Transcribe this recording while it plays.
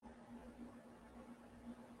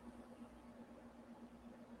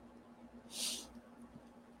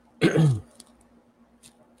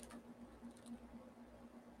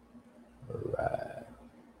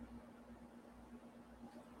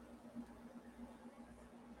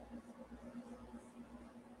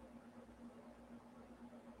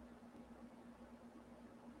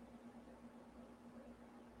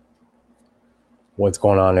What's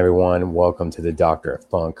going on, everyone? Welcome to the Dr.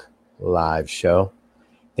 Funk live show.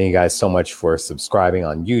 Thank you guys so much for subscribing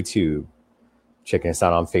on YouTube, checking us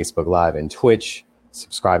out on Facebook Live and Twitch,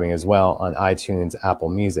 subscribing as well on iTunes, Apple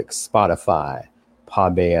Music, Spotify,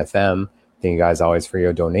 Podbay FM. Thank you guys always for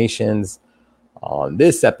your donations. On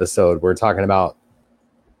this episode, we're talking about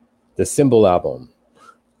the Symbol album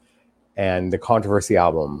and the Controversy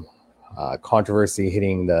album. Controversy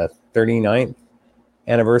hitting the 39th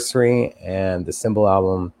anniversary and the Symbol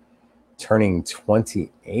album turning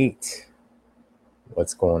 28.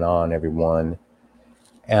 What's going on, everyone?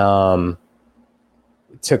 It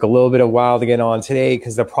took a little bit of a while to get on today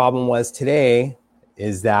because the problem was today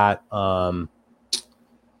is that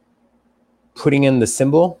putting in the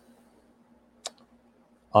symbol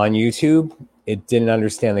on YouTube, it didn't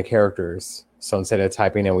understand the characters. So instead of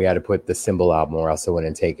typing in, we had to put the Symbol album or else it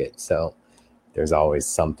wouldn't take it. So there's always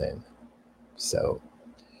something. So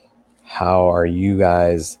how are you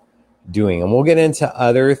guys doing? And we'll get into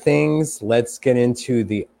other things. Let's get into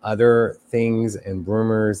the other things and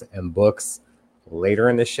rumors and books later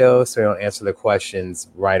in the show so we don't answer the questions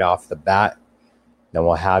right off the bat. Then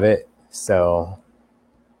we'll have it. So,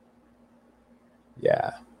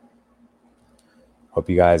 yeah. Hope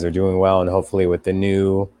you guys are doing well. And hopefully with the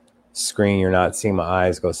new screen, you're not seeing my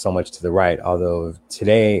eyes go so much to the right. Although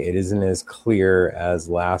today it isn't as clear as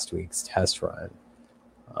last week's test run.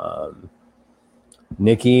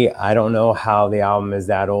 Nikki, I don't know how the album is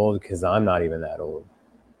that old because I'm not even that old.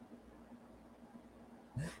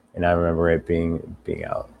 And I remember it being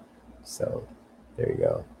out. So there you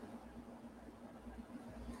go.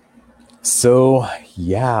 So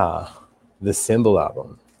yeah, the Symbol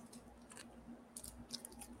album.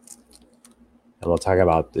 And we'll talk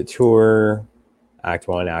about the tour, Act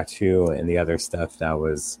 1, Act 2, and the other stuff that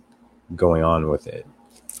was going on with it.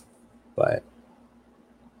 But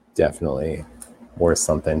definitely worth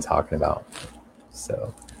something talking about.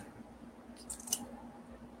 So,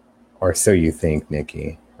 or so you think,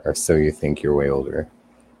 Nikki, or so you think you're way older.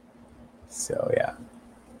 So, yeah.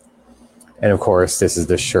 And of course, this is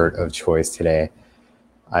the shirt of choice today.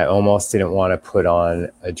 I almost didn't want to put on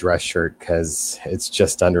a dress shirt because it's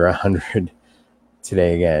just under 100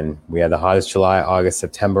 today again. We had the hottest July, August,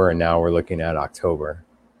 September, and now we're looking at October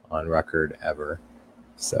on record ever.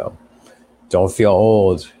 So don't feel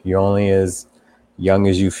old. You're only as young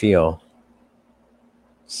as you feel.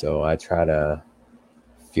 So I try to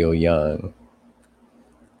feel young.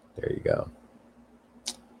 There you go.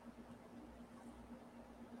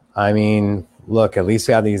 I mean, look, at least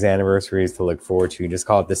we have these anniversaries to look forward to. Just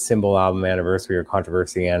call it the Symbol album anniversary or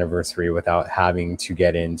Controversy anniversary without having to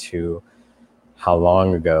get into how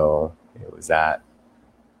long ago it was at.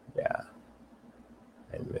 Yeah.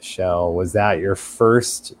 And Michelle, was that your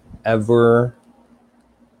first ever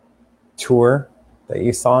tour that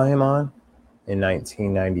you saw him on in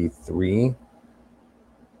 1993?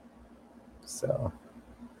 So,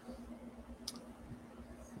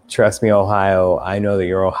 trust me, Ohio, I know that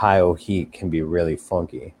your Ohio heat can be really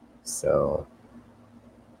funky. So,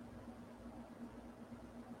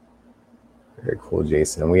 very cool,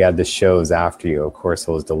 Jason. And we had the shows after you. Of course,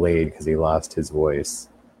 it was delayed because he lost his voice.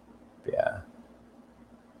 But yeah.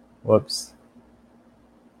 Whoops.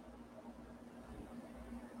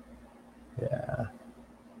 Yeah.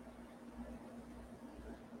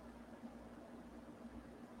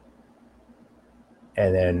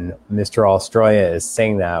 And then Mr. Australia is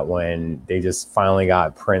saying that when they just finally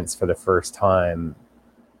got Prince for the first time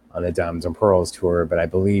on the Diamonds and Pearls tour. But I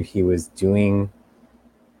believe he was doing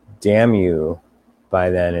Damn You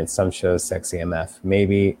by then at some shows, Sexy MF.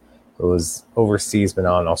 Maybe it was overseas, but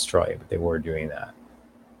not in Australia, but they were doing that.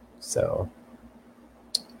 So,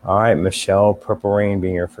 all right, Michelle, Purple Rain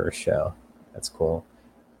being your first show. That's cool.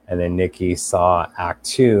 And then Nikki saw Act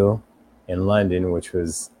 2 in London, which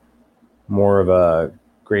was more of a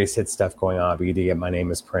greatest hit stuff going on. But you did get My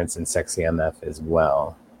Name is Prince and Sexy MF as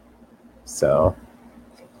well. So,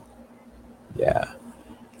 yeah.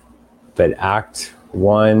 But Act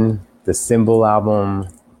 1, the Symbol album,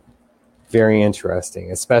 very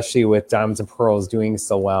interesting, especially with Diamonds and Pearls doing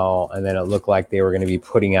so well. And then it looked like they were going to be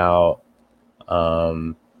putting out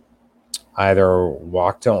either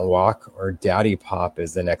Walk Don't Walk or Daddy Pop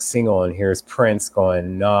as the next single. And here's Prince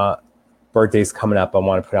going, nah, birthday's coming up. I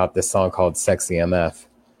want to put out this song called Sexy MF.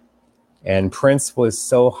 And Prince was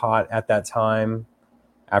so hot at that time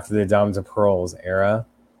after the Diamonds and Pearls era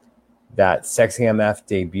that Sexy MF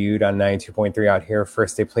debuted on 92.3 out here.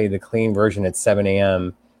 First, they played the clean version at 7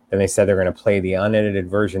 a.m. Then they said they're going to play the unedited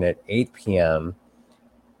version at 8 p.m.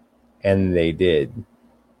 And they did.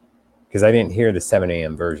 because I didn't hear the 7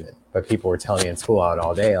 a.m. version, but people were telling me in school out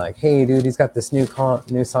all day, like, hey, dude, he's got this new song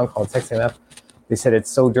called Sexy MF. They said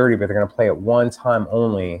it's so dirty, but they're going to play it one time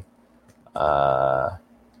only tonight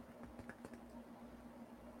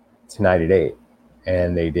at 8.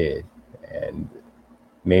 And they did. And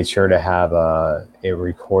made sure to have it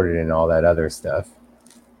recorded and all that other stuff.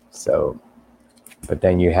 So, but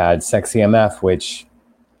then you had Sexy MF, which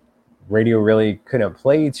radio really couldn't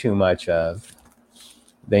play too much of.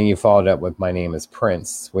 Then you followed up with My Name is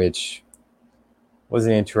Prince, which was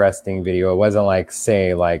an interesting video. It wasn't like,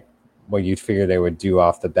 say, like what you'd figure they would do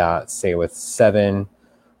off the bat, say with 7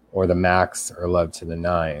 or The Max or Love to the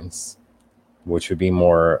Nines, which would be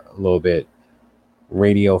more a little bit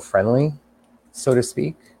radio friendly, so to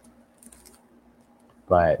speak.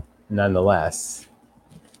 But nonetheless,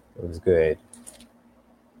 it was good.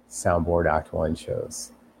 Soundboard Act 1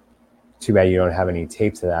 shows. Too bad you don't have any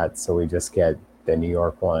tapes of that, so we just get the New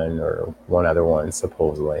York one or one other one,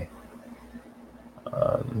 supposedly.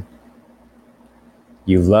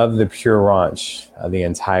 You love the pure raunch of the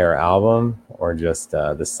entire album, or just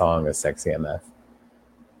the song of Sexy MF?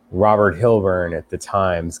 Robert Hilburn at the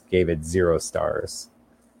Times gave it 0 stars.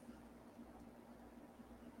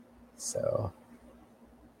 So,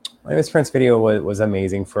 My Name is Prince video was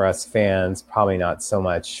amazing for us fans. Probably not so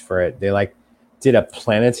much for it. They did a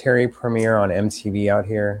planetary premiere on MTV out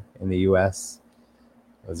here in the US.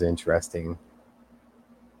 It was interesting.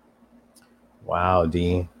 Wow,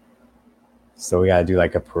 D. So we gotta do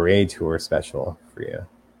like a parade tour special for you.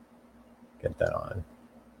 Get that on.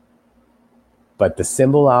 But the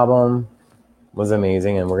Symbol album was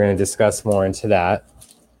amazing, and we're gonna discuss more into that.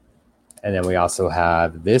 And then we also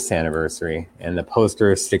have this anniversary, and the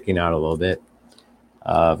poster is sticking out a little bit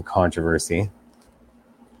of controversy.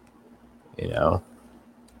 You know,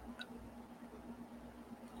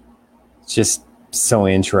 it's just so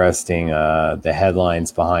interesting, the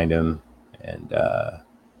headlines behind him, and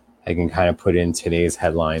I can kind of put in today's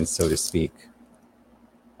headlines, so to speak.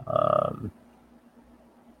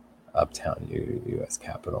 Uptown U.S.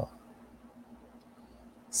 Capitol.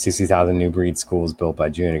 60,000 new breed schools built by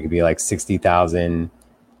June. It could be like 60,000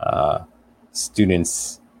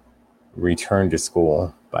 students return to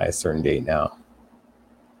school by a certain date now.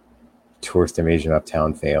 Tourist invasion of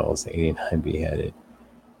Uptown fails. 89 beheaded.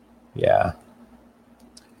 Yeah.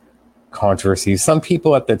 Controversy. Some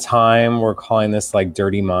people at the time were calling this like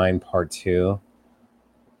Dirty Mind Part 2.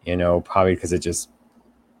 You know, probably because it just...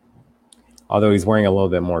 Although he's wearing a little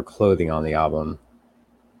bit more clothing on the album.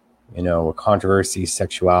 You know, controversy,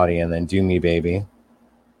 sexuality, and then Do Me Baby.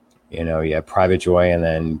 You know, you have Private Joy, and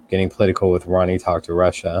then getting political with Ronnie Talk to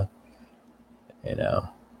Russia. You know,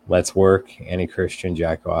 Let's Work, Anti-Christian,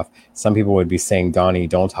 Jack Off. Some people would be saying, Donnie,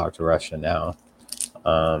 don't talk to Russia now.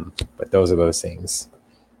 But those are those things.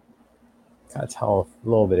 Gotta tell a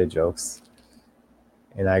little bit of jokes.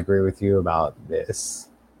 And I agree with you about this.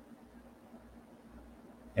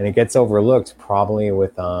 And it gets overlooked probably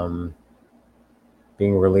with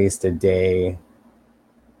being released a day.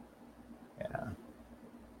 Yeah.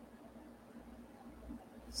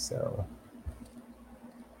 So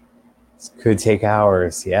this could take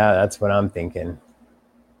hours. Yeah, that's what I'm thinking.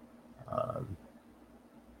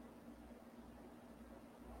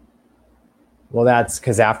 Well, that's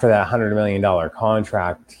because after that $100 million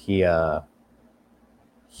contract, he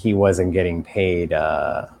wasn't getting paid.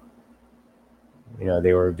 You know,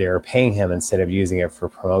 they were paying him instead of using it for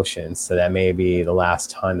promotion. So that may be the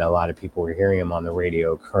last time that a lot of people were hearing him on the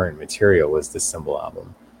radio. Current material was the Symbol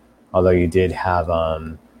album. Although you did have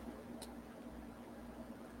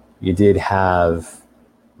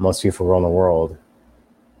Most Beautiful Girl in the World.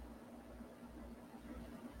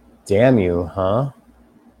 Damn You, huh?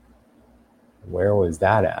 Where was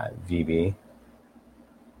that at, VB?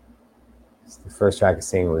 The first track of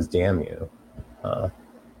singing was Damn You, huh?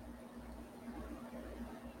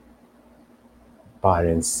 Bought it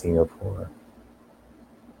in Singapore.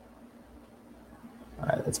 All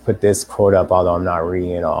right, let's put this quote up, although I'm not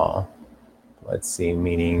reading it all. Let's see,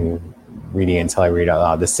 meaning reading until I read out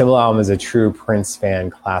loud. The Symbol album is a true Prince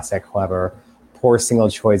fan classic. However, poor single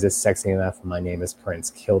choices, Sexy MF and My Name is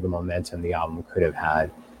Prince, killed the momentum the album could have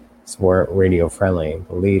had. It's more radio friendly.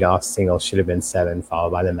 The lead off single should have been 7,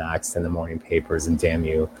 followed by The Max, then The Morning Papers, and Damn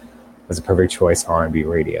You was a perfect choice for R&B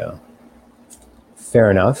radio.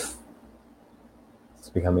 Fair enough. It's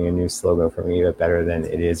becoming a new slogan for me, but better than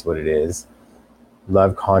It Is What It Is.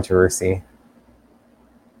 Love controversy.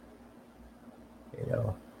 You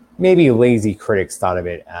know, maybe lazy critics thought of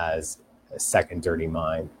it as a second Dirty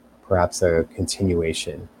Mind, perhaps a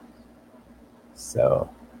continuation. So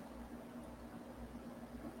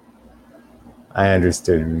I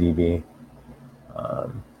understood VB.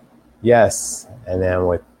 Yes, and then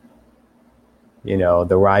with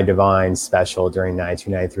the Ride Divine special during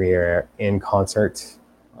 1993 era in concert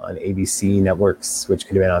on ABC networks, which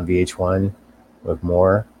could have been on VH1 with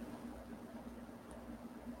more.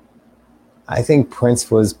 I think Prince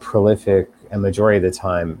was prolific a majority of the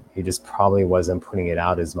time. He just probably wasn't putting it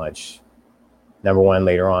out as much. Number one,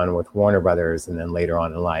 later on with Warner Brothers, and then later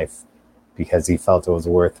on in life, because he felt it was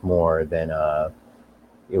worth more than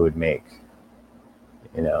it would make.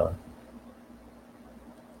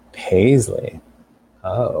 Paisley.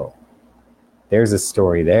 Oh, there's a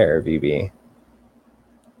story there, VB.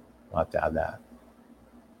 I'll have to add that.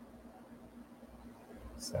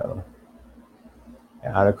 So,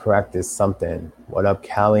 autocorrect is something. What up,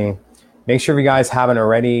 Callie? Make sure if you guys haven't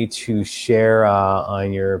already to share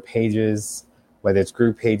on your pages, whether it's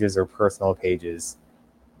group pages or personal pages.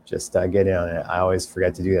 Just get in on it. I always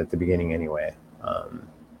forget to do that at the beginning anyway.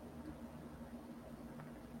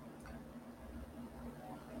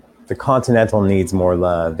 The Continental needs more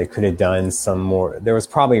love. They could have done some more. There was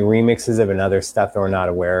probably remixes of another stuff that we're not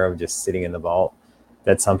aware of, just sitting in the vault,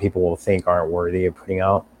 that some people will think aren't worthy of putting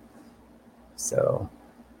out. So,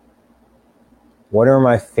 what are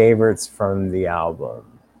my favorites from the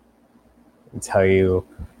album? I'll tell you,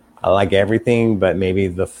 I like everything, but maybe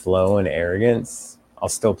the flow and arrogance. I'll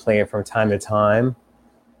still play it from time to time,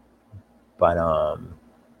 but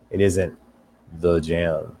it isn't the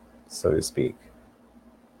jam, so to speak.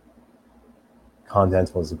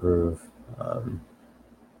 Continental's groove. And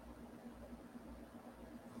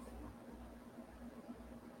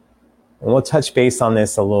we'll touch base on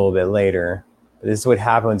this a little bit later. But this is what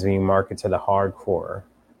happens when you market to the hardcore,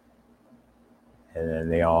 and then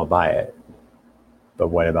they all buy it. But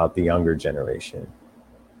what about the younger generation?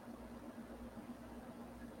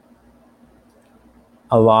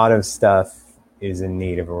 A lot of stuff is in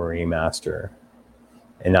need of a remaster,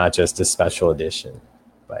 and not just a special edition.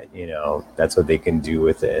 But that's what they can do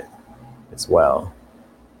with it as well.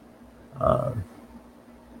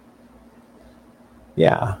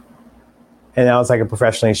 Yeah. And that was like a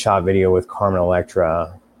professionally shot video with Carmen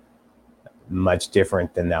Electra, much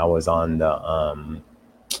different than that was on the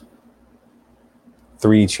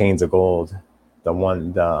 3 Chains of Gold.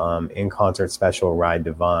 The in concert special Ride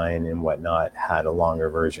Divine and whatnot had a longer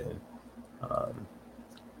version.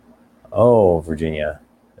 Virginia,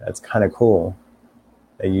 that's kind of cool.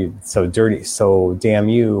 So Damn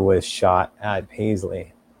You was shot at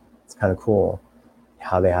Paisley. It's kind of cool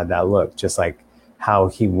how they had that look, just like how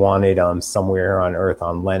he wanted Somewhere on Earth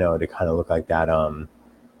on Leno to kind of look like that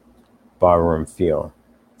barroom feel.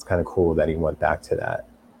 It's kind of cool that he went back to that.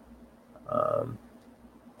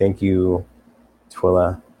 Thank you,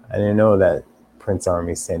 Twilla. I didn't know that Prince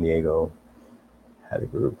Army San Diego had a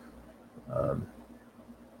group.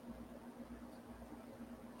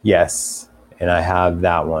 Yes, and I have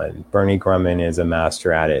that one. Bernie Grumman is a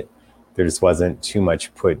master at it. There just wasn't too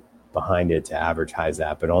much put behind it to advertise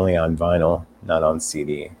that, but only on vinyl, not on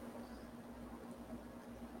CD.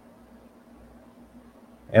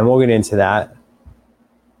 And we'll get into that.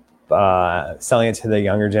 Selling it to the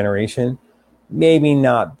younger generation, maybe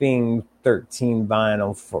not being 13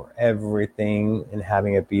 vinyl for everything and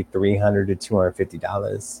having it be $300 to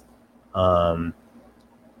 $250.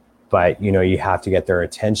 But you have to get their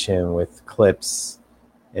attention with clips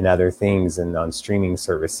and other things and on streaming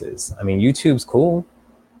services. I mean, YouTube's cool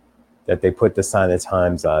that they put the Sign of the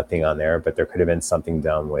Times thing on there, but there could have been something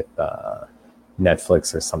done with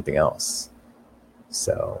Netflix or something else.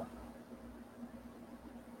 So,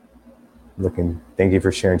 thank you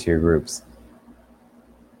for sharing to your groups.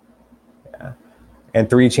 Yeah. And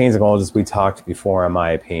 3 Chains of Gold, as we talked before, in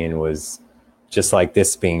my opinion, was just like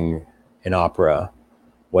this being an opera,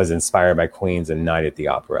 was inspired by Queen's and Night at the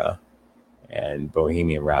Opera and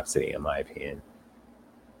Bohemian Rhapsody, in my opinion.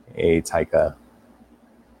 Hey, Taika.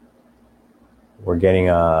 We're getting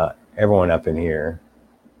everyone up in here.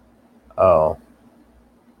 Oh.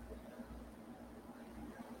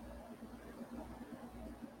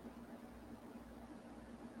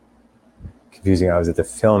 Confusing. I was at the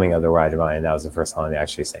filming of The Ride Divine, and that was the first song they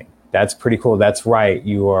actually sang. That's pretty cool. That's right.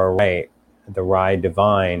 You are right. The Ride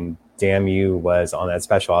Divine, Damn You, was on that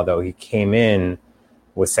special, although he came in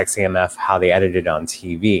with Sexy MF, how they edited on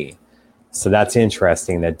TV. So that's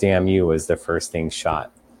interesting that Damn You was the first thing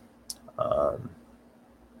shot.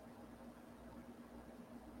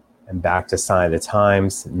 And back to Sign of the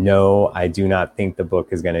Times. No, I do not think the book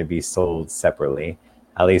is going to be sold separately,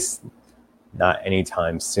 at least not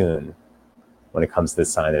anytime soon when it comes to the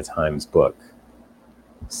Sign of the Times book.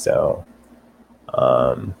 So,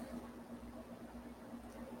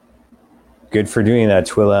 Good for doing that,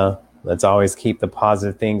 Twilla. Let's always keep the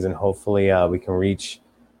positive things, and hopefully we can reach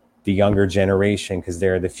the younger generation because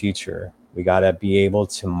they're the future. We got to be able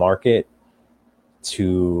to market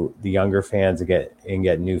to the younger fans and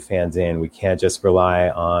get new fans in. We can't just rely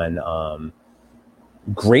on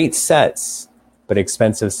great sets, but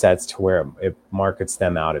expensive sets to where it markets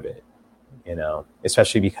them out of it,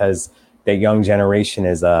 especially because that young generation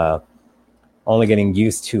is only getting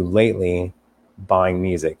used to lately buying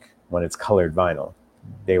music when it's colored vinyl.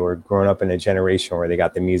 They were growing up in a generation where they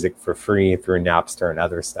got the music for free through Napster and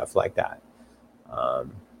other stuff like that.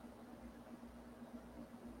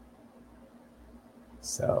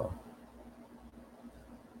 So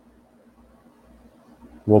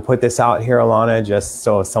we'll put this out here, Alana, just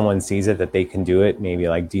so if someone sees it that they can do it, maybe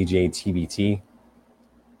like DJ TBT.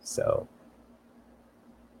 So,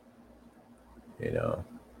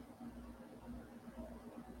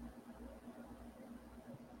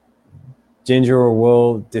 Ginger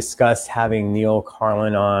will discuss having Neil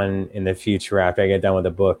Carlin on in the future after I get done with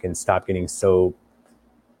the book and stop getting so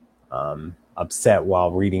upset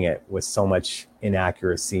while reading it with so much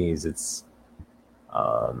inaccuracies. It's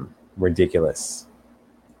ridiculous.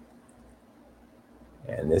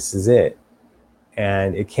 And this is it.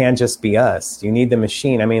 And it can't just be us. You need the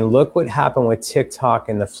machine. I mean, look what happened with TikTok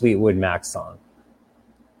and the Fleetwood Mac song.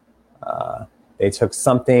 They took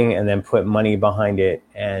something and then put money behind it,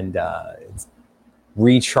 and it's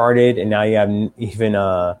recharted. And now you have even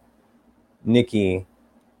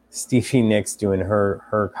Stevie Nicks doing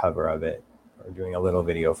her cover of it, or doing a little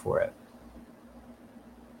video for it.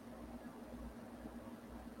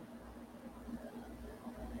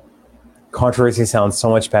 Controversy sounds so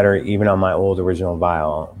much better even on my old original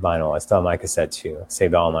vinyl. I still have my cassette too.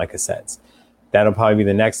 Saved all my cassettes. That'll probably be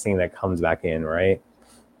the next thing that comes back in, right?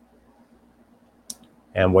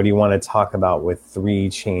 And what do you want to talk about with 3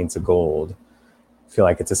 Chains of Gold? I feel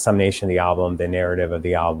like it's a summation of the album, the narrative of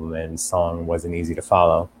the album, and song wasn't easy to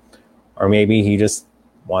follow. Or maybe he just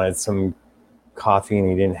wanted some coffee and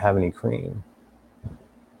he didn't have any cream.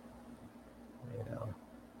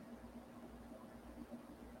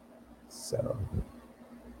 So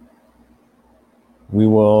we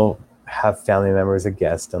will have family members as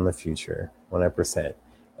guests in the future, 100%.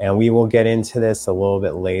 And we will get into this a little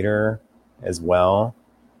bit later as well.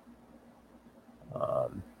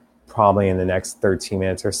 Probably in the next 13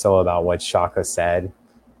 minutes or so about what Shaka said.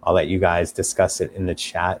 I'll let you guys discuss it in the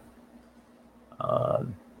chat.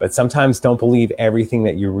 But sometimes don't believe everything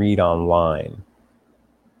that you read online.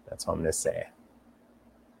 That's what I'm going to say.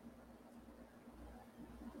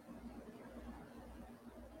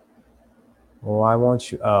 Why won't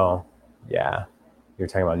you? Oh, yeah. You're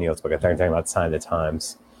talking about Neil's book. I thought you were talking about Sign of the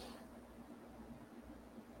Times.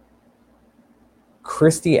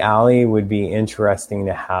 Kirstie Alley would be interesting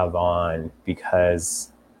to have on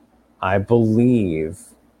because I believe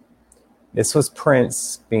this was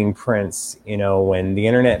Prince being Prince, when the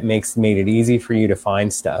internet made it easy for you to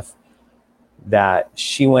find stuff, that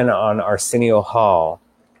she went on Arsenio Hall,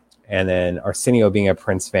 and then Arsenio, being a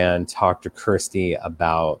Prince fan, talked to Kirstie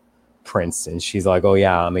about Prince, and she's like, oh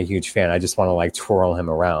yeah, I'm a huge fan. I just want to twirl him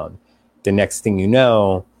around. The next thing you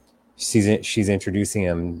know, she's introducing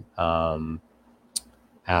him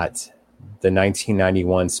at the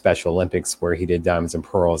 1991 Special Olympics, where he did Diamonds and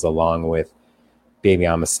Pearls along with Baby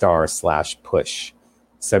I'm a Star / Push.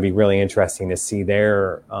 So it'd be really interesting to see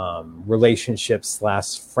their relationship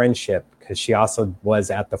 / friendship, because she also was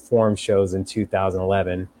at the Forum shows in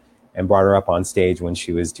 2011 and brought her up on stage when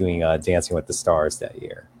she was doing Dancing with the Stars that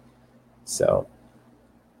year. So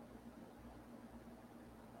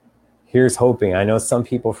here's hoping. I know some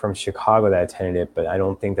people from Chicago that attended it, but I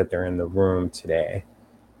don't think that they're in the room today.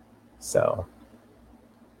 So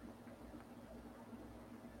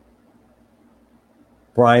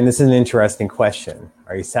Brian, this is an interesting question.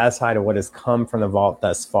 Are you satisfied with what has come from the vault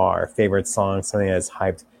thus far? Favorite song, something that has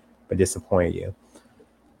hyped but disappointed you?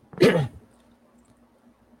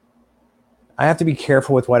 I have to be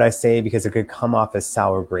careful with what I say because it could come off as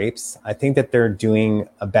sour grapes. I think that they're doing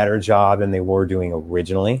a better job than they were doing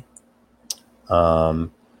originally. I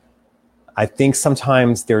think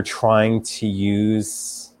sometimes they're trying to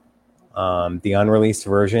use the unreleased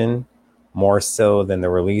version more so than the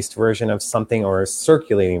released version of something, or a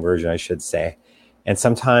circulating version, I should say. And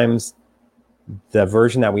sometimes the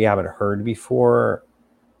version that we haven't heard before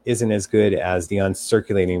isn't as good as the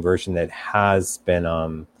uncirculating version that has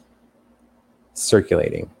been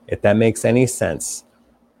circulating. If that makes any sense,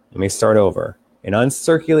 let me start over. An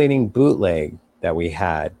uncirculating bootleg that we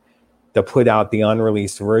had, to put out the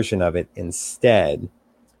unreleased version of it instead,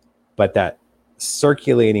 but that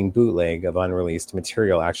circulating bootleg of unreleased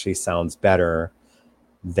material actually sounds better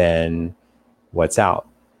than what's out.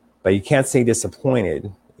 But you can't say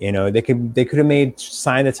disappointed. You know, they could have made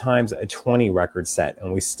Sign of the Times a 20 record set,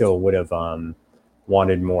 and we still would have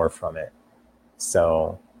wanted more from it.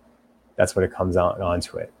 So that's what it comes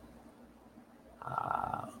onto it.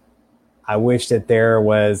 I wish that there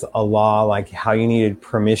was a law like how you needed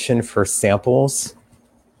permission for samples,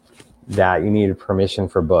 that you needed permission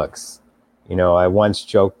for books. You know, I once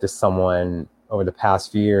joked to someone over the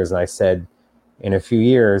past few years, and I said, in a few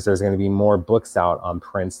years, there's going to be more books out on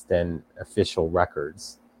Prince than official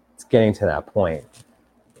records. It's getting to that point,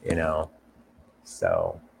 you know.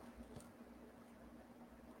 So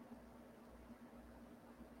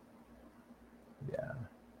yeah,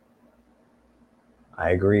 I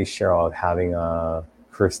agree, Cheryl, of having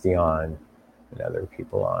Christy on and other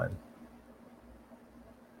people on.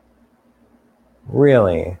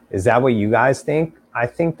 Really? Is that what you guys think? I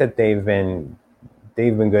think that they've been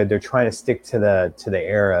good. They're trying to stick to the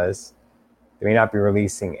eras. They may not be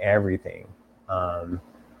releasing everything.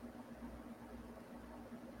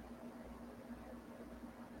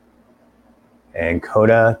 And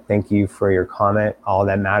Coda, thank you for your comment. All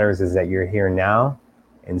that matters is that you're here now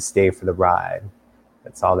and stay for the ride.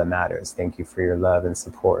 That's all that matters. Thank you for your love and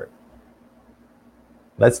support.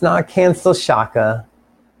 Let's not cancel Shaka.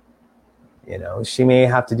 You know, she may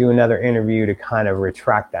have to do another interview to kind of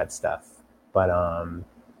retract that stuff. But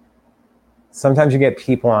sometimes you get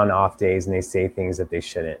people on off days and they say things that they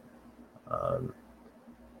shouldn't.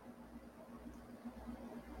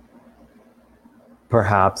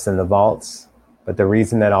 Perhaps in the vaults. But the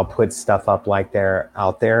reason that I'll put stuff up like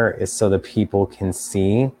out there is so that people can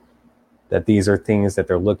see that these are things that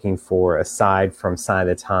they're looking for aside from Sign of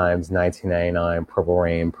the Times, 1999, Purple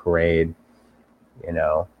Rain, Parade, you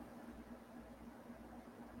know,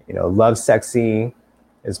 Love Sexy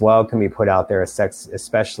as well can be put out there,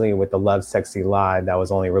 especially with the Love Sexy Live that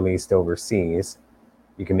was only released overseas.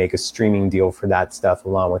 You can make a streaming deal for that stuff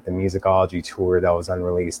along with the Musicology tour that was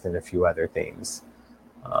unreleased and a few other things.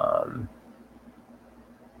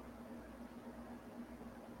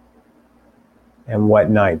 And what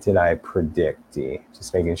night did I predict, D?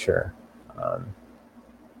 Just making sure.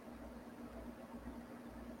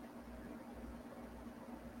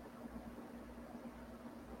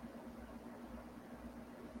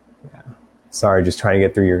 Yeah. Sorry, just trying to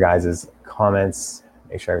get through your guys' comments,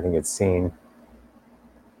 make sure everything gets seen.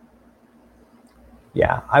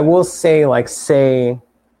 Yeah, I will say,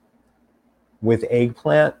 with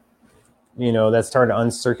Eggplant, you know, that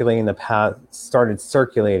started circulating the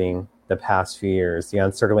past few years, the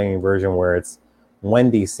uncirculating version where it's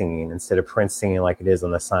Wendy singing instead of Prince singing like it is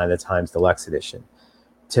on the Sign of the Times Deluxe Edition.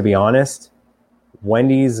 To be honest,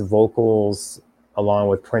 Wendy's vocals along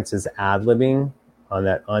with Prince's ad-libbing on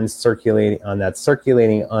that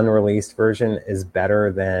circulating unreleased version is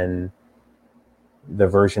better than the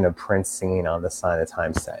version of Prince singing on the Sign of the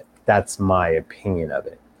Times set. That's my opinion of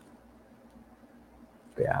it.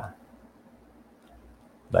 But yeah.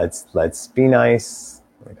 Let's be nice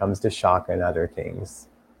when it comes to Shaka and other things.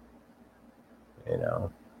 You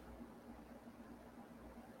know.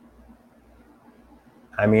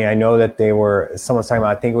 I mean, I know that someone's talking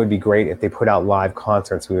about, I think it would be great if they put out live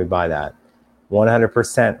concerts, we would buy that.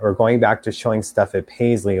 100%. Or going back to showing stuff at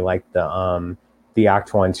Paisley, like the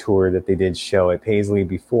Act One tour that they did show at Paisley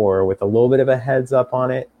before with a little bit of a heads up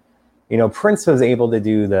on it. You know, Prince was able to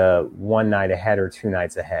do the one night ahead or 2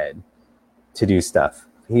 nights ahead to do stuff.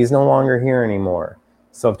 He's no longer here anymore.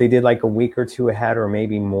 So if they did like a week or 2 ahead or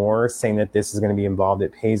maybe more, saying that this is going to be involved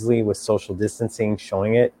at Paisley with social distancing,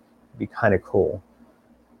 showing it, it'd be kind of cool.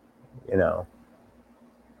 You know.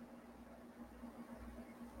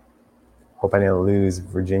 Hope I didn't lose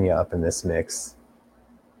Virginia up in this mix.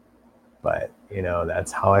 But, you know,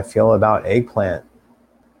 that's how I feel about Eggplant.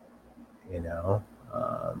 You know.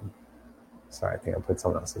 Sorry, I think I put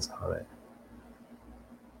someone else's comment.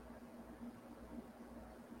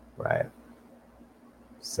 Right.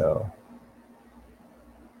 So,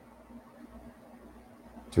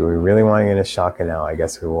 do we really want to get into Shaka now? I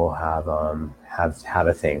guess we will have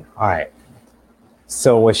a thing. All right.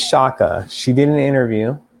 So with Shaka, she did an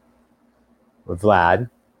interview with Vlad,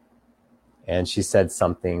 and she said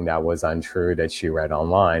something that was untrue that she read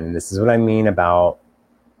online. And this is what I mean about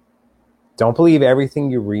don't believe everything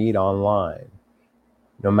you read online,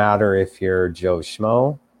 no matter if you're Joe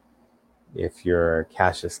Schmo, if you're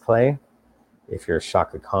Cassius Clay, if you're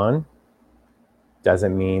Shaka Khan,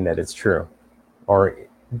 doesn't mean that it's true. Or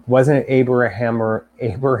wasn't it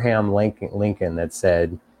Abraham Lincoln that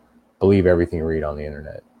said, believe everything you read on the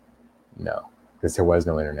internet? No, because there was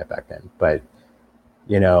no internet back then. But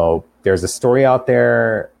there's a story out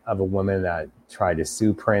there of a woman that tried to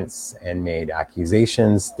sue Prince and made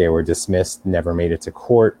accusations. They were dismissed, never made it to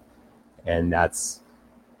court. And that's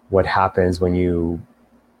what happens when you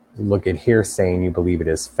look at hearsay and you believe it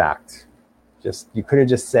is fact. You could have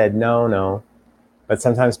just said, no. But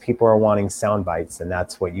sometimes people are wanting sound bites, and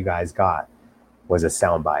that's what you guys got, was a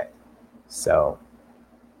sound bite. So,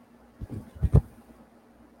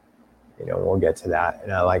 we'll get to that.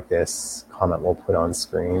 And I like this comment we'll put on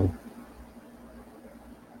screen.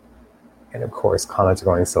 And of course, comments are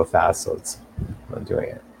going so fast, so I'm doing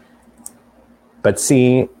it. But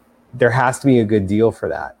see, there has to be a good deal for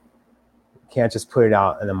that. You can't just put it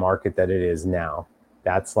out in the market that it is now.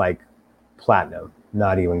 That's like platinum,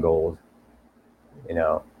 not even gold.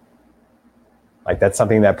 Like that's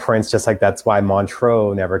something that Prince, just like that's why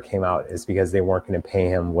Montreux never came out, is because they weren't going to pay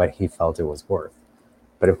him what he felt it was worth.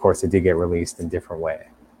 But of course, it did get released in a different way.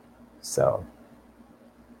 So,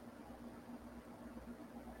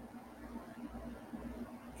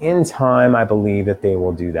 in time, I believe that they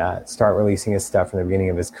will do that. Start releasing his stuff from the beginning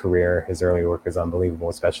of his career. His early work is unbelievable,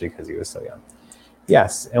 especially because he was so young.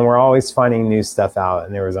 Yes, and we're always finding new stuff out,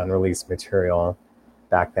 and there was unreleased material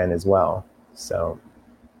back then as well. So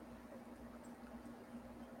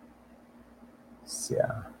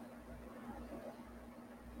yeah.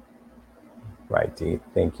 Right, Dee.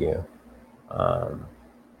 Thank you.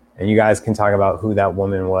 And you guys can talk about who that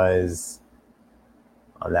woman was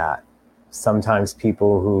on that. Sometimes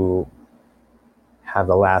people who have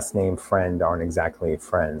the last name Friend aren't exactly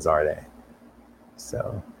friends, are they?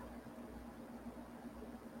 So.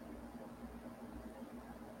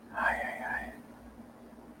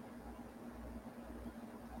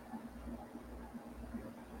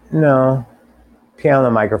 No. Piano on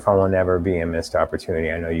the microphone will never be a missed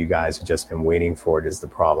opportunity. I know you guys have just been waiting for it, is the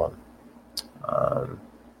problem.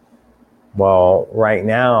 Well, right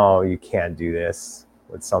now you can't do this.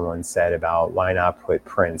 What someone said about why not put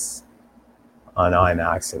Prince on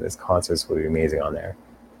IMAX, and his concerts would be amazing on there.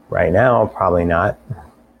 Right now, probably not.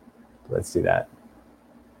 Let's do that.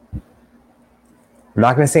 I'm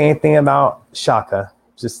not going to say anything about Shaka,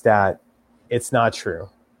 just that it's not true.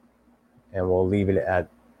 And we'll leave it at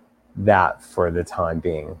that for the time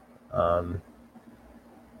being.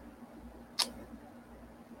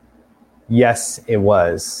 Yes, it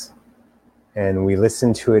was. And we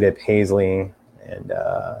listened to it at Paisley, and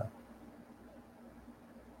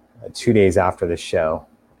 2 days after the show,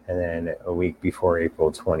 and then a week before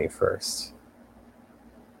April 21st.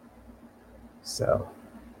 So,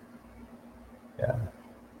 yeah.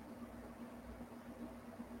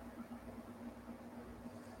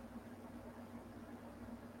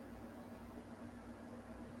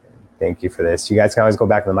 Thank you for this. You guys can always go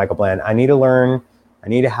back to the Michael Bland. I need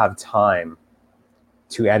to have time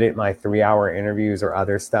to edit my 3-hour interviews or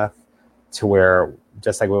other stuff to where,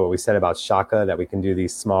 just like what we said about Shaka, that we can do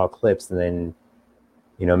these small clips and then,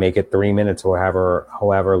 make it 3 minutes or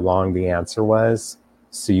however long the answer was,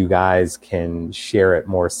 so you guys can share it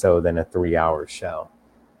more so than a 3-hour show,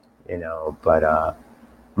 but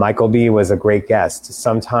Michael B was a great guest.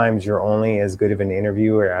 Sometimes you're only as good of an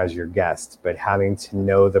interviewer as your guest, but having to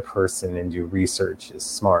know the person and do research is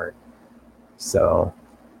smart. So,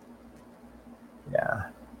 yeah.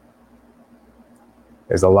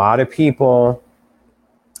 There's a lot of people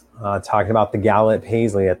talking about the gala at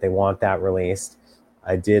Paisley, that they want that released.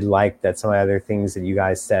 I did like that some of the other things that you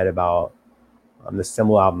guys said about the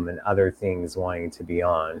Symbol album and other things wanting to be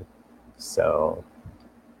on. So,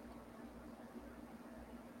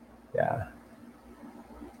 yeah.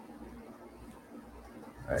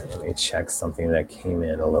 All right, let me check something that came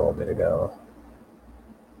in a little bit ago.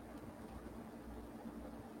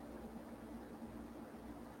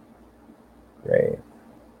 Great.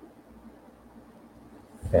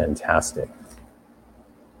 Fantastic.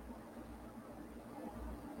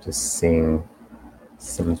 Just seeing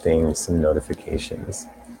some things, some notifications.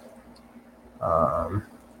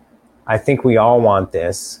 I think we all want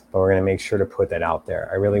this, but we're going to make sure to put that out there.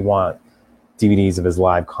 I really want DVDs of his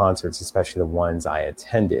live concerts, especially the ones I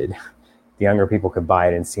attended. The younger people could buy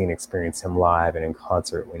it and see and experience him live and in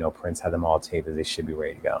concert. We know Prince had them all taped, and they should be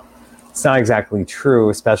ready to go. It's not exactly true,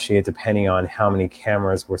 especially depending on how many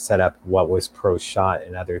cameras were set up, what was pro shot,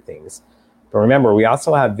 and other things. But remember, we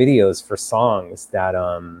also have videos for songs that,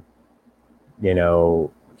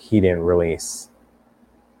 he didn't release.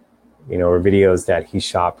 Or videos that he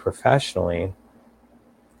shot professionally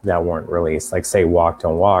that weren't released. Like, say, Walk,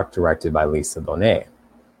 Don't Walk, directed by Lisa Bonet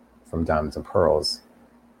from Diamonds and Pearls,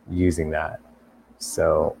 using that.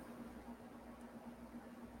 So,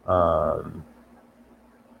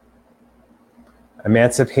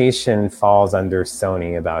 Emancipation falls under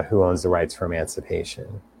Sony about who owns the rights for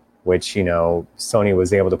Emancipation, which, you know, Sony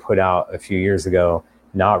was able to put out a few years ago,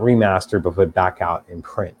 not remastered, but put back out in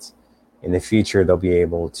print. In the future, they'll be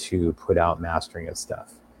able to put out mastering of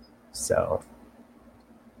stuff. So,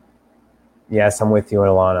 yes, I'm with you and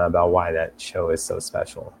Alana about why that show is so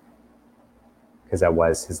special. Because that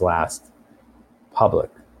was his last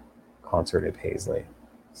public concert at Paisley.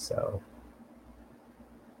 So,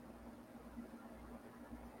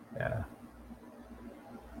 yeah.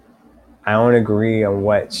 I don't agree on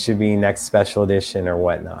what should be next special edition or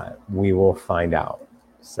whatnot. We will find out.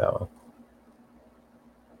 So,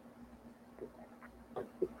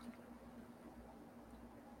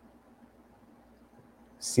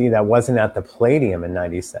 see, that wasn't at the Palladium in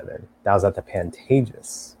 97. That was at the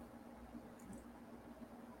Pantages.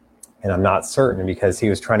 And I'm not certain because he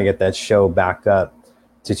was trying to get that show backed up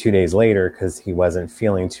to 2 days later because he wasn't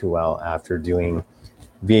feeling too well after doing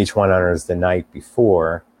VH1 Honors the night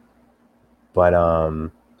before. But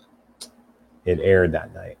it aired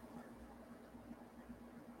that night.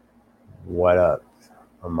 What up,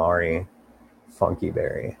 Amari Funky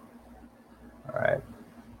Berry? All right.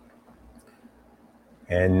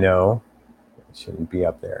 And no, it shouldn't be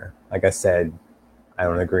up there. Like I said, I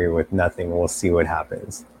don't agree with nothing. We'll see what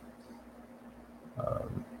happens.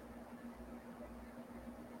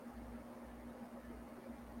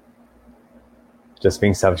 Just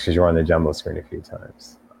being selfish because you're on the jumbo screen a few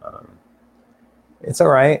times. It's all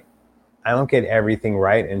right. I don't get everything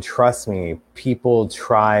right. And trust me, people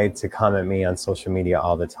try to come at me on social media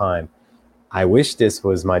all the time. I wish this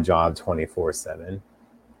was my job 24/7.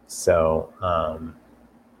 So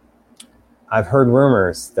I've heard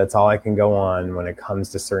rumors. That's all I can go on when it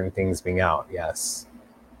comes to certain things being out. Yes.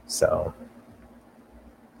 So,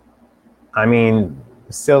 I mean,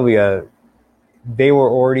 Sylvia, they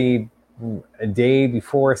were already a day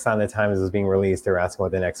before Sign of the Times was being released. They're asking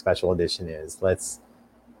what the next special edition is. Let's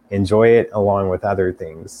enjoy it along with other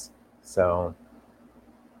things. So,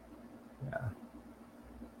 yeah.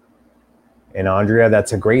 And Andrea,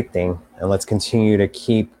 that's a great thing. And let's continue to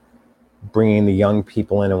keep bringing the young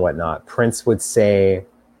people in and whatnot. Prince would say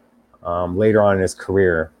later on in his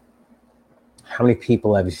career, how many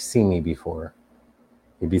people have you seen me before?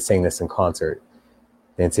 He'd be saying this in concert.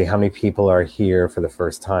 They'd say, how many people are here for the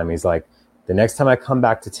first time? He's like, the next time I come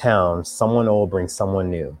back to town, someone old brings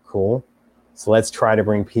someone new. Cool? So let's try to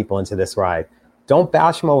bring people into this ride. Don't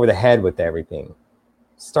bash them over the head with everything.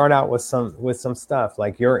 Start out with some stuff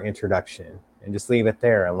like your introduction and just leave it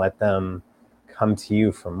there and let them come to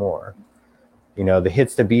you for more. You know, the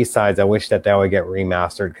hits, the B-sides, I wish that would get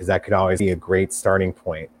remastered because that could always be a great starting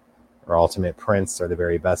point, or Ultimate Prince or the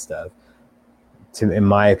very best of. In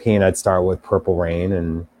my opinion, I'd start with Purple Rain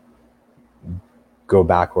and go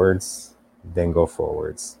backwards, then go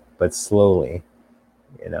forwards, but slowly,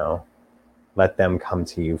 you know, let them come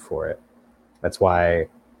to you for it. That's why,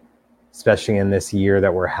 especially in this year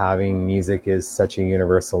that we're having, music is such a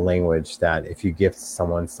universal language that if you gift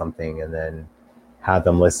someone something and then have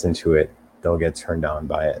them listen to it, they'll get turned on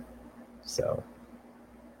by it. So,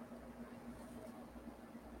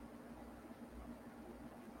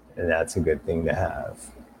 and that's a good thing to have.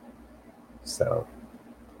 So,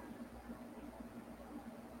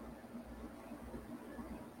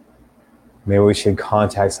 maybe we should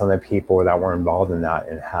contact some of the people that were involved in that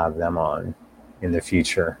and have them on in the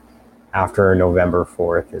future. After November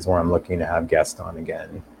 4th is where I'm looking to have guests on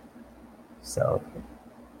again. So,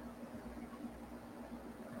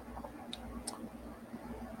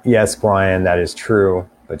 yes, Brian, that is true.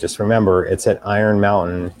 But just remember, it's at Iron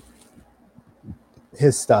Mountain,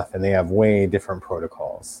 his stuff, and they have way different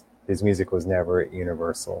protocols. His music was never at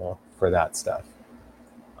Universal for that stuff.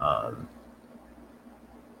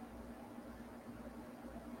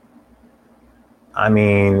 I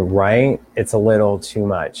mean, right? It's a little too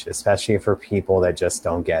much, especially for people that just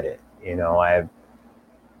don't get it. You know, I've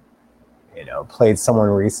played someone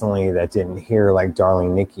recently that didn't hear like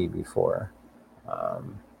Darling Nikki before,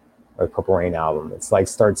 or Purple Rain album. It's like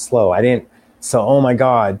start slow. I didn't. So, oh my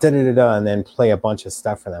God, da-da-da-da, and then play a bunch of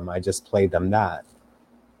stuff for them. I just played them that.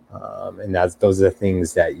 And those are the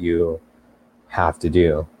things that you have to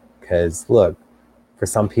do. Because, look, for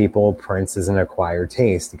some people, Prince is an acquired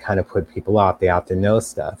taste. He kind of put people off. They have to know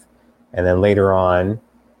stuff. And then later on,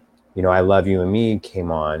 you know, I Love You and Me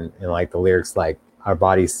came on, and like the lyrics like, our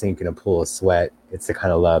bodies sink in a pool of sweat. It's the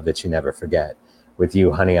kind of love that you never forget. With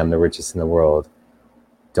you, honey, I'm the richest in the world.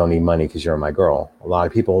 Don't need money because you're my girl. A lot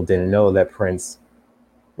of people didn't know that Prince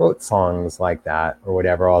wrote songs like that or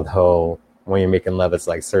whatever, although when you're making love, it's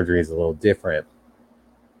like surgery is a little different.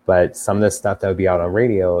 But some of the stuff that would be out on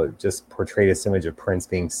radio just portrayed this image of Prince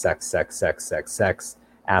being sex, assless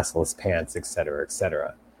pants, etc.,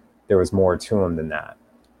 etc. There was more to him than that.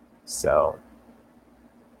 So,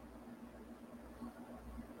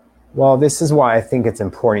 well, this is why I think it's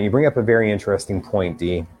important. You bring up a very interesting point,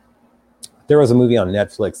 D. There was a movie on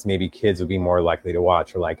Netflix maybe kids would be more likely to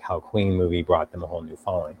watch, or like how Queen movie brought them a whole new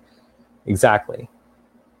following. Exactly.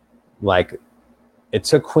 Like, it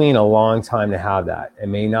took Queen a long time to have that. It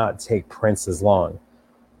may not take Prince as long.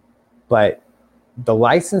 But the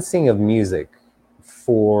licensing of music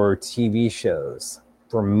for TV shows,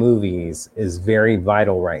 for movies, is very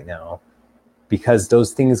vital right now, because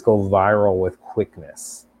those things go viral with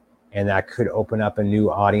quickness. And that could open up a new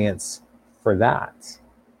audience for that.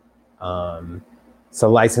 So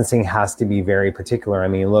licensing has to be very particular. I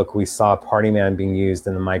mean, look, we saw Party Man being used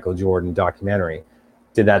in the Michael Jordan documentary.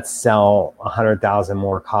 Did that sell 100,000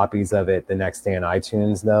 more copies of it the next day on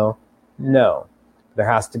iTunes, though? No. There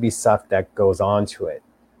has to be stuff that goes on to it,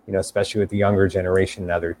 you know, especially with the younger generation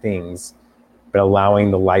and other things. But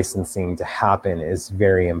allowing the licensing to happen is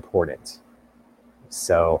very important.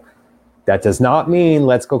 So that does not mean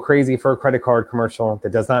let's go crazy for a credit card commercial.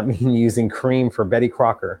 That does not mean using cream for Betty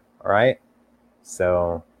Crocker, all right?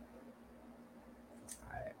 So,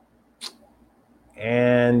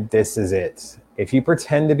 and this is it. If you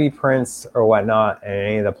pretend to be Prince or whatnot on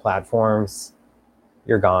any of the platforms,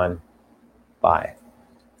 you're gone. Bye.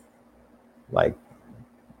 Like,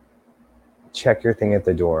 check your thing at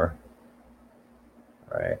the door.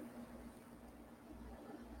 All right.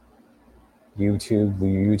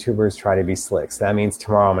 YouTubers try to be slick. So that means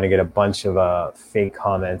tomorrow I'm going to get a bunch of fake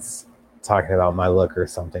comments talking about my look or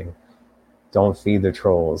something. Don't feed the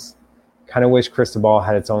trolls. Kind of wish Crystal Ball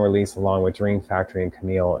had its own release along with Dream Factory and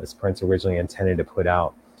Camille, as Prince originally intended to put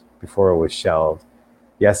out before it was shelved.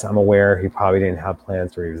 Yes, I'm aware he probably didn't have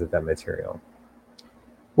plans to revisit that material.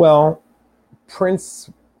 Well, Prince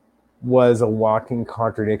was a walking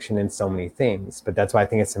contradiction in so many things, but that's why I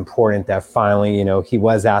think it's important that finally, you know, he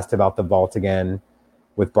was asked about the vault again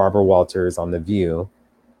with Barbara Walters on The View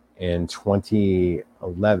in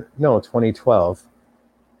 2012,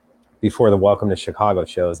 before the Welcome to Chicago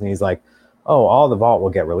shows. And he's like, oh, all the vault will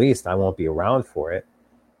get released. I won't be around for it,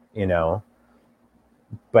 you know.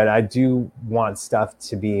 But I do want stuff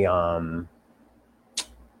to be, how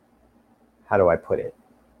do I put it?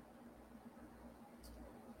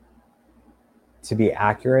 To be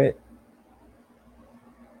accurate.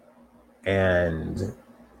 And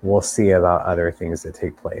we'll see about other things that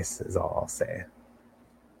take place, is all I'll say.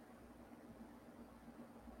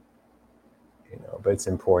 You know, but it's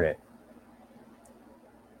important.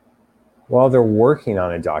 Well, they're working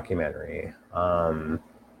on a documentary, a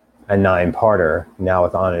 9-parter. Now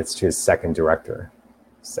with on it's to his second director.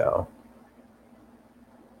 So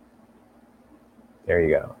there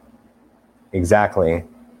you go. Exactly.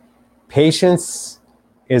 Patience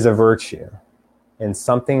is a virtue, and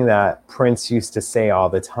something that Prince used to say all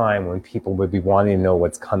the time when people would be wanting to know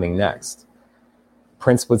what's coming next.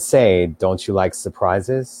 Prince would say, don't you like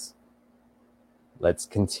surprises? Let's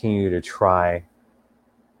continue to try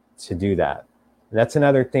to do that. And that's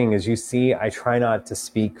another thing. As you see, I try not to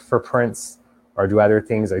speak for Prince or do other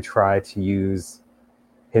things. I try to use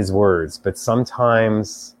his words. But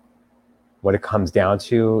sometimes what it comes down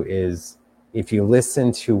to is, if you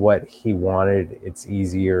listen to what he wanted, it's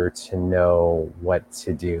easier to know what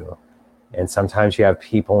to do. And sometimes you have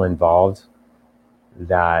people involved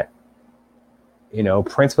that, you know,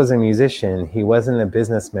 Prince was a musician. He wasn't a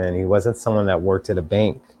businessman. He wasn't someone that worked at a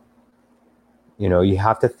bank. You know, you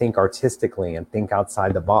have to think artistically and think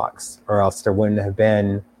outside the box, or else there wouldn't have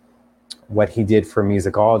been what he did for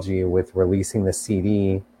musicology with releasing the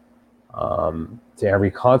CD to every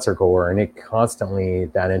concert goer, and it constantly,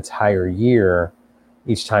 that entire year,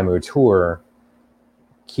 each time it would tour,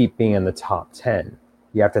 keep being in the top 10.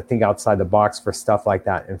 You have to think outside the box for stuff like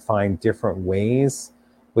that and find different ways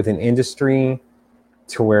with an industry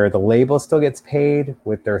to where the label still gets paid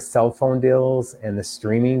with their cell phone deals and the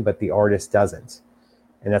streaming, but the artist doesn't.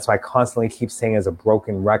 And that's why I constantly keep saying, as a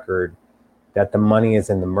broken record, that the money is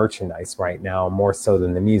in the merchandise right now more so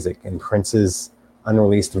than the music. And Prince's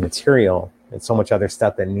unreleased material and so much other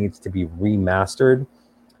stuff that needs to be remastered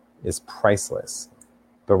is priceless.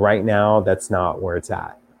 But right now, that's not where it's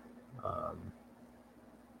at.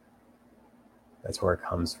 That's where it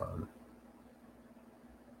comes from.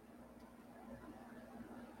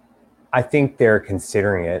 I think they're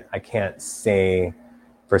considering it. I can't say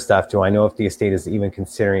for stuff. Do I know if the estate is even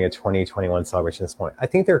considering a 2021 celebration at this point? I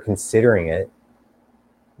think they're considering it,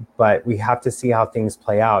 but we have to see how things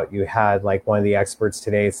play out. You had, like, one of the experts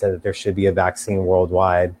today said that there should be a vaccine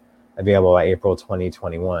worldwide available by April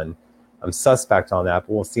 2021. I'm suspect on that,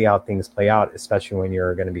 but we'll see how things play out, especially when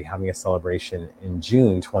you're going to be having a celebration in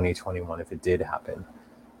June 2021 if it did happen.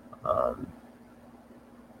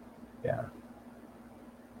 Yeah.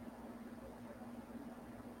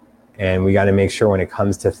 And we got to make sure when it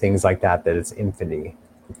comes to things like that, that it's infinite.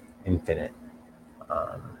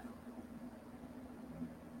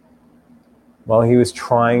 Well, he was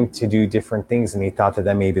trying to do different things, and he thought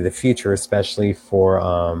that may be the future, especially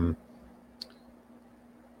for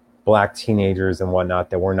Black teenagers and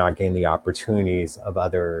whatnot that were not getting the opportunities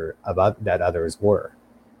that others were.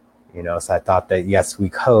 So I thought that Yes We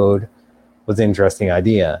Code was an interesting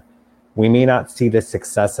idea. We may not see the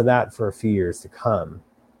success of that for a few years to come,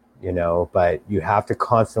 but you have to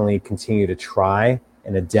constantly continue to try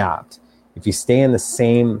and adapt. If you stay in the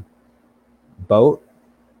same boat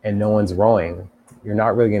and no one's rowing, you're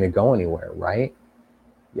not really going to go anywhere, right?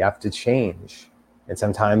 You have to change. And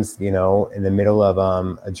sometimes, in the middle of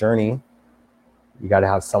a journey, you got to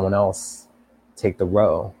have someone else take the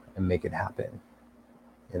row and make it happen,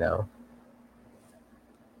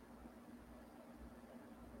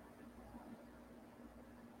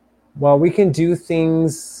 Well, we can do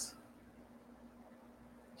things.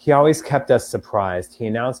 He always kept us surprised. He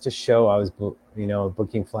announced a show. I was,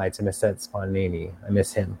 booking flights. I miss that spontaneity. I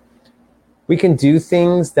miss him. We can do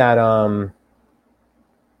things that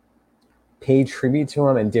pay tribute to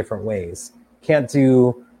him in different ways. Can't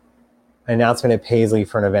do an announcement at Paisley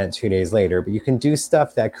for an event 2 days later, but you can do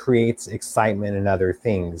stuff that creates excitement and other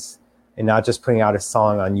things, and not just putting out a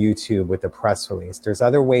song on YouTube with a press release. There's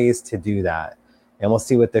other ways to do that, and we'll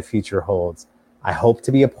see what the future holds. I hope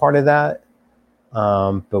to be a part of that,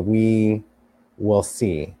 but we will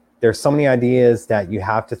see. There's so many ideas that you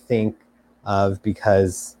have to think of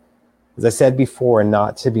because, as I said before, and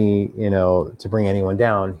not to be, to bring anyone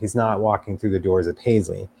down, he's not walking through the doors of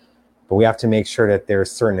Paisley. But we have to make sure that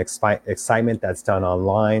there's certain excitement that's done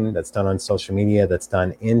online, that's done on social media, that's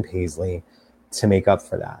done in Paisley to make up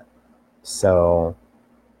for that. So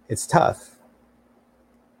it's tough.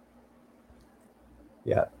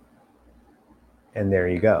 Yeah. And there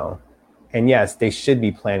you go. And yes, they should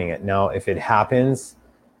be planning it. Now, if it happens,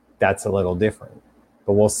 that's a little different.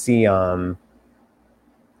 But we'll see.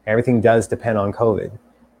 Everything does depend on COVID.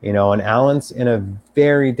 And Alan's in a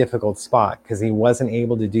very difficult spot because he wasn't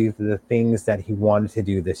able to do the things that he wanted to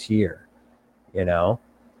do this year,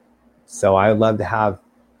 So I would love to have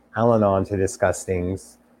Alan on to discuss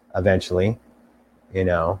things eventually,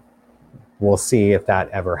 We'll see if that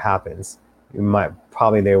ever happens. They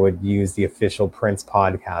would use the official Prince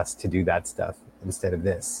podcast to do that stuff instead of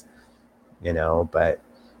this, but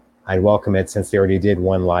I'd welcome it since they already did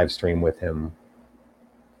one live stream with him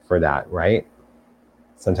for that, right?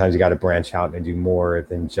 Sometimes you got to branch out and do more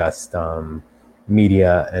than just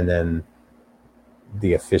media and then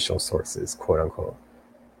the official sources, quote unquote.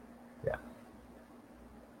 Yeah.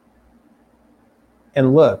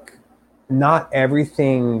 And look, not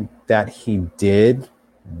everything that he did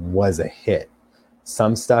was a hit.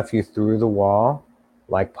 Some stuff you threw the wall,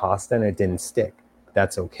 like pasta, and it didn't stick.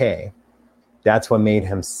 That's okay. That's what made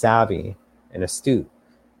him savvy and astute,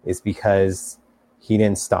 is because he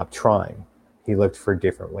didn't stop trying. He looked for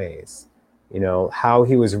different ways. How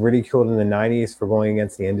he was ridiculed in the 90s for going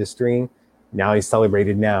against the industry, now he's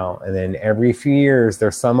celebrated now. And then every few years,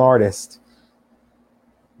 there's some artist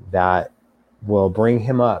that will bring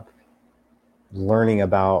him up, learning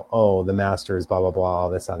about, the masters, blah, blah, blah,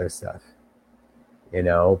 all this other stuff.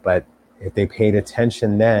 But if they paid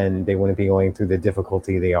attention then, they wouldn't be going through the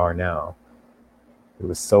difficulty they are now. He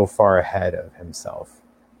was so far ahead of himself.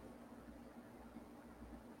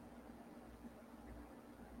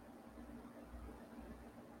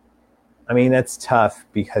 I mean, that's tough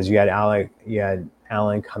because you had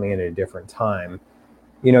Alan coming in at a different time.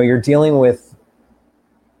 You're dealing with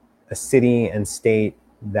a city and state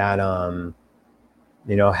that,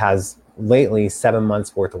 has lately 7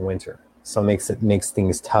 months worth of winter. So it makes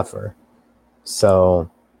things tougher. So,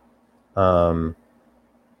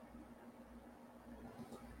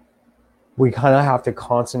 we kind of have to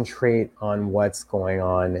concentrate on what's going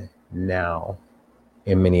on now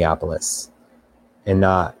in Minneapolis, and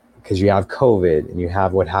not, because you have COVID and you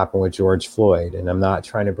have what happened with George Floyd. And I'm not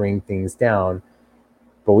trying to bring things down,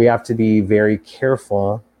 but we have to be very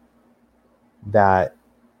careful that,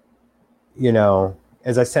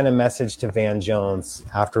 as I sent a message to Van Jones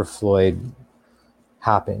after Floyd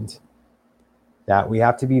happened, that we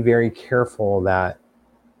have to be very careful that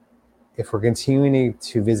if we're continuing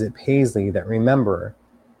to visit Paisley, that remember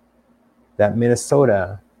that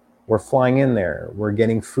Minnesota, we're flying in there, we're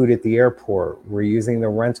getting food at the airport, we're using the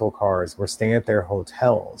rental cars, we're staying at their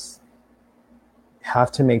hotels.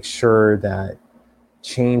 have to make sure that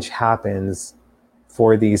change happens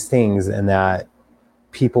for these things and that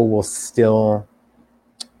people will still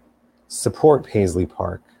support Paisley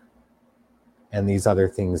Park and these other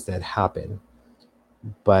things that happen.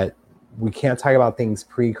 But we can't talk about things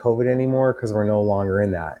pre-COVID anymore because we're no longer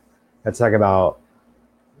in that. Let's talk about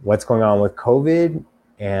what's going on with COVID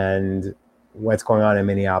and what's going on in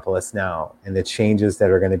Minneapolis now and the changes that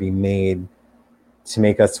are going to be made to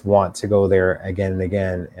make us want to go there again and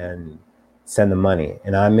again and send the money.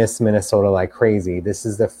 And I miss Minnesota like crazy. This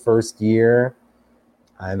is the first year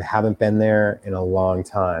I haven't been there in a long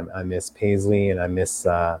time. I miss Paisley and I miss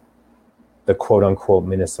the quote unquote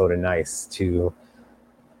Minnesota nice to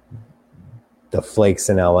the flakes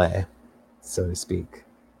in LA, so to speak.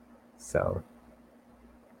 So,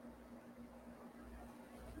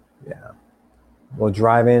 yeah. Well,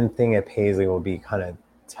 drive-in thing at Paisley will be kind of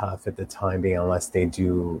tough at the time being unless they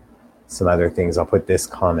do some other things. I'll put this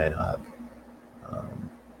comment up.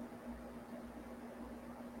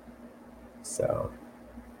 So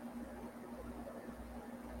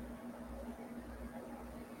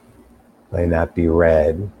letting that be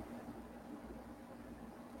read.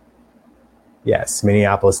 Yes,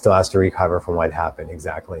 Minneapolis still has to recover from what happened.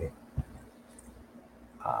 Exactly.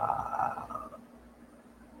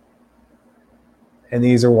 And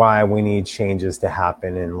these are why we need changes to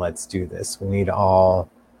happen, and let's do this. We need to all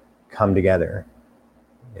come together.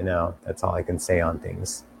 You know, that's all I can say on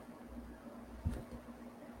things.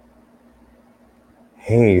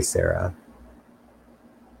 Hey, Sarah.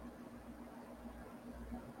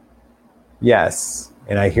 Yes,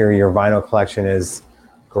 and I hear your vinyl collection has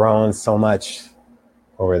grown so much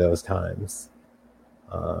over those times.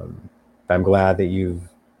 I'm glad that you've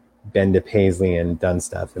been to Paisley and done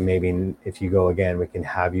stuff, and maybe if you go again, we can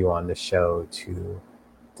have you on the show to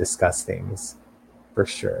discuss things for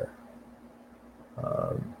sure.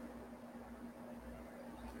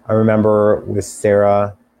 I remember with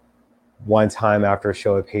Sarah one time after a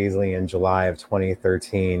show at Paisley in July of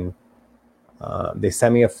 2013, they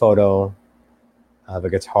sent me a photo of a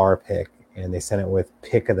guitar pick, and they sent it with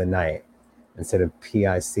pick of the night instead of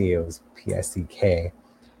PIC. It was PICK.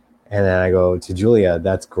 And then I go to Julia,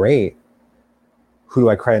 that's great. Who do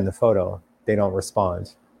I credit in the photo? They don't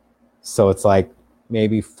respond. So it's like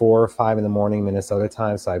maybe 4 or 5 in the morning Minnesota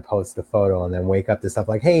time. So I post the photo and then wake up to stuff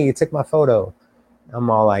like, hey, you took my photo. I'm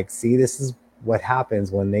all like, see, this is what happens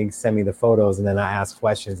when they send me the photos and then I ask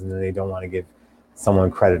questions and then they don't want to give someone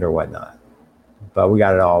credit or whatnot. But we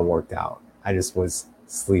got it all worked out. I just was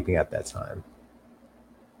sleeping at that time.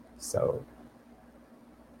 So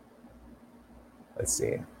let's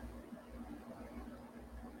see.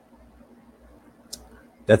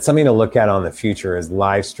 That's something to look at on the future, is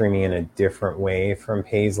live streaming in a different way from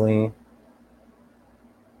Paisley.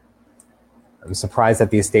 I'm surprised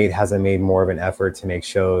that the estate hasn't made more of an effort to make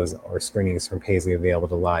shows or screenings from Paisley available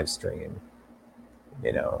to live stream.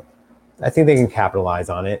 You know, I think they can capitalize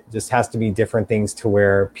on it. Just has to be different things to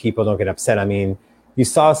where people don't get upset. I mean, you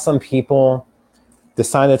saw some people, the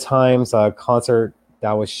Sign of the Times concert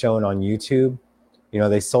that was shown on YouTube. You know,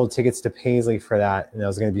 they sold tickets to Paisley for that, and it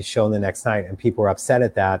was going to be shown the next night, and people were upset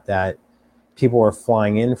at that people were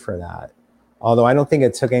flying in for that. Although I don't think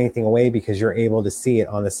it took anything away because you're able to see it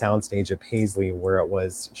on the soundstage at Paisley where it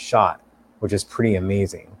was shot, which is pretty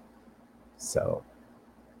amazing. So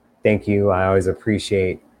thank you. I always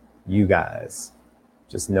appreciate you guys.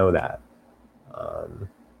 Just know that.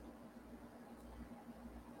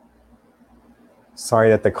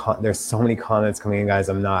 Sorry that there's so many comments coming in, guys.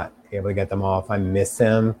 I'm not able to get them all. If I miss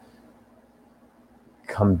them,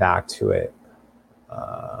 come back to it.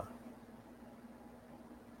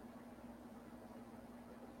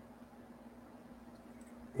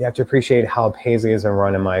 You have to appreciate how Paisley has been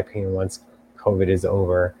run, in my opinion. Once COVID is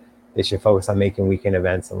over, they should focus on making weekend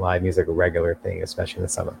events and live music a regular thing, especially in the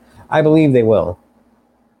summer. I believe they will.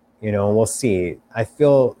 You know, we'll see. I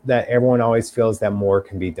feel that everyone always feels that more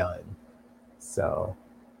can be done. So,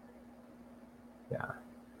 yeah.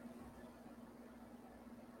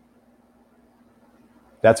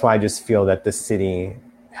 That's why I just feel that the city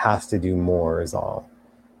has to do more is all.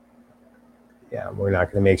 Yeah, we're not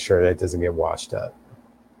going to make sure that it doesn't get washed up.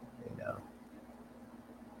 You know,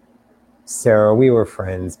 Sarah, we were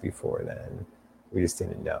friends before then. We just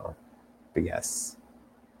didn't know. But yes,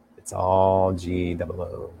 it's all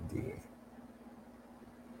G-O-O-D.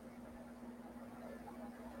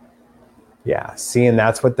 Yeah, see, and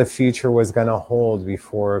that's what the future was going to hold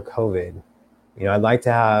before COVID. You know, I'd like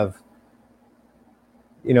to have,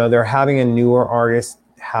 you know, they're having a newer artist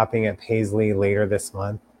happening at Paisley later this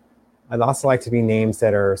month. I'd also like to be names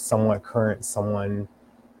that are somewhat current, someone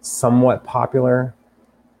somewhat popular.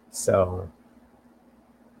 So,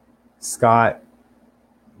 Scott,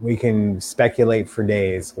 we can speculate for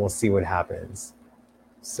days. We'll see what happens.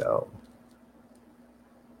 So,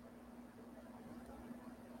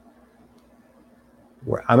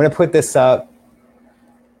 I'm going to put this up.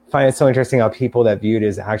 Find it so interesting how people that viewed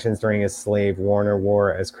his actions during his slave Warner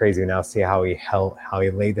War as crazy now see how he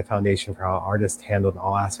laid the foundation for how artists handled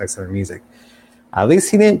all aspects of their music. At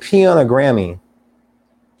least he didn't pee on a Grammy,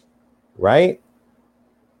 right?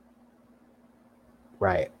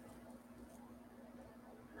 Right.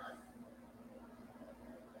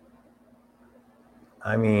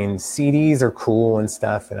 I mean, CDs are cool and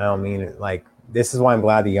stuff, and I don't mean it like, this is why I'm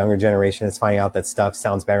glad the younger generation is finding out that stuff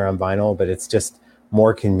sounds better on vinyl, but it's just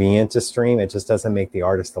more convenient to stream. It just doesn't make the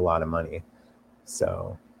artist a lot of money.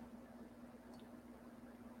 So,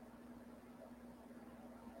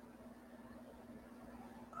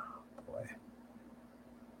 oh boy.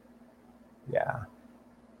 Yeah.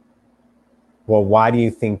 Well, why do you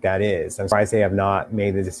think that is? I'm surprised they have not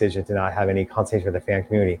made the decision to not have any consultation with the fan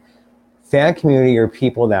community. Fan community are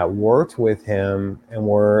people that worked with him and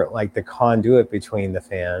were like the conduit between the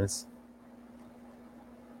fans.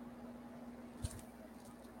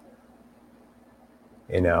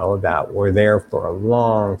 You know, that were there for a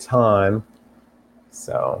long time.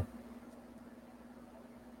 So,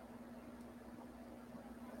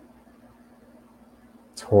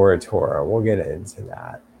 Tora, we'll get into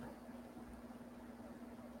that.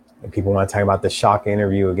 And people want to talk about the shock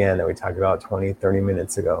interview again that we talked about 20, 30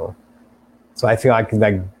 minutes ago. So I feel I could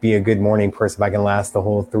like be a good morning person if I can last the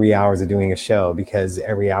whole 3 hours of doing a show, because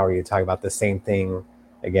every hour you talk about the same thing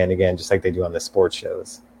again, just like they do on the sports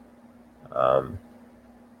shows.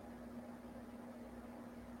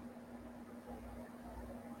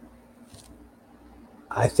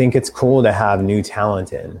 I think it's cool to have new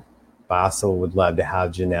talent in. But I also would love to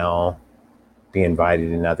have Janelle be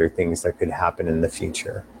invited in other things that could happen in the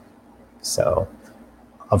future. So,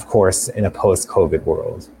 of course, in a post-COVID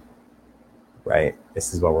world, right?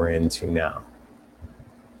 This is what we're into now.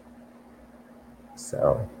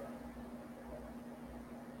 So,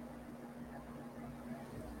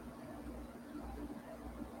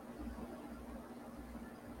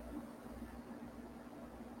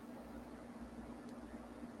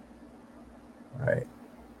 right.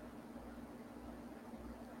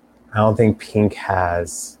 I don't think Pink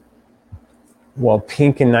has. Well,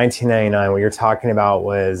 Pink in 1999, what you're talking about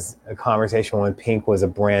was a conversation when Pink was a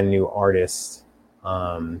brand new artist.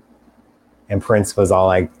 And Prince was all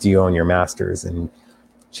like, do you own your masters? And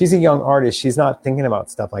she's a young artist. She's not thinking about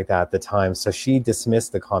stuff like that at the time. So she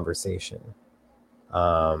dismissed the conversation.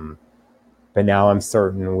 But now I'm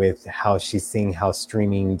certain with how she's seeing how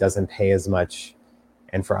streaming doesn't pay as much,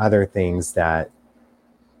 and for other things that,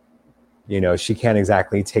 you know, she can't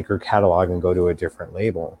exactly take her catalog and go to a different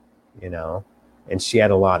label, you know, and she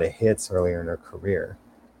had a lot of hits earlier in her career.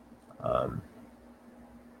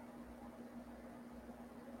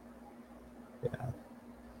 Yeah.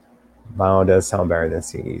 Vinyl does sound better than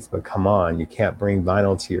CDs, but come on, you can't bring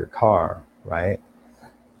vinyl to your car, right?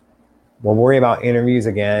 We'll worry about interviews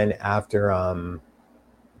again after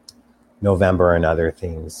November and other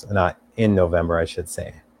things. Not in November, I should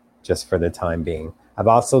say, just for the time being. I've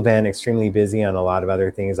also been extremely busy on a lot of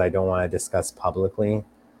other things I don't want to discuss publicly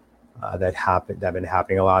that have been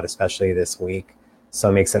happening a lot, especially this week. So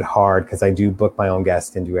it makes it hard because I do book my own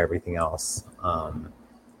guests and do everything else.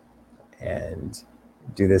 And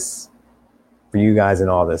do this for you guys and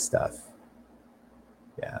all this stuff.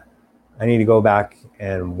 Yeah. I need to go back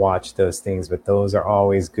and watch those things, but those are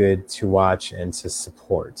always good to watch and to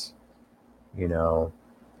support, you know.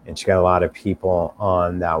 And she got a lot of people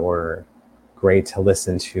on that were great to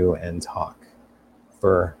listen to and talk,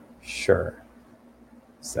 for sure.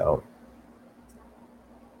 So,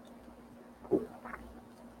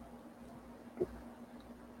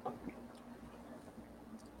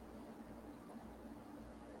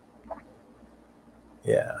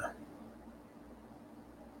 yeah.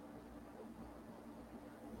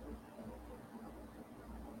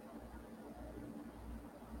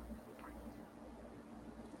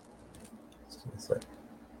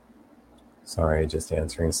 Sorry, just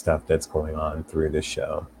answering stuff that's going on through the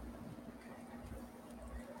show.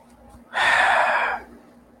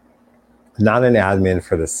 Not an admin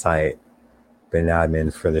for the site, but an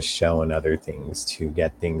admin for the show and other things to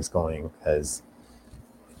get things going, because,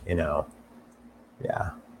 you know, yeah.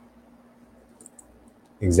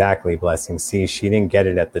 Exactly, Blessing. See, she didn't get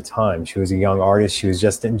it at the time. She was a young artist. She was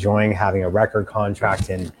just enjoying having a record contract.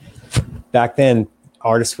 And back then,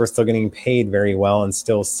 artists were still getting paid very well and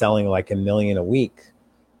still selling like 1 million a week.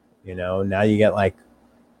 You know, now you get like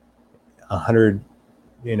 100,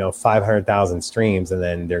 500,000 streams, and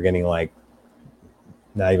then they're getting like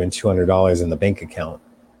not even $200 in the bank account.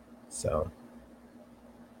 So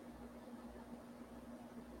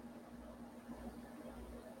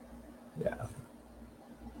yeah.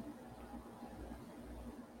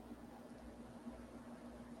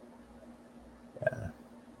 Yeah.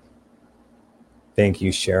 Thank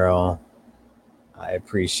you, Cheryl. I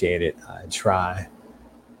appreciate it. I try.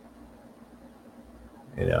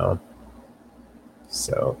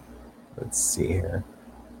 So let's see here.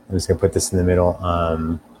 I'm just gonna put this in the middle.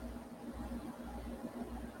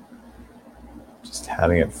 Just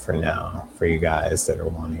having it for now for you guys that are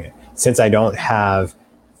wanting it. Since I don't have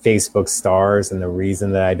Facebook stars, and the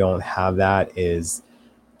reason that I don't have that is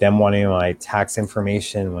them wanting my tax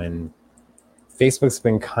information, when Facebook's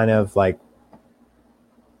been kind of like,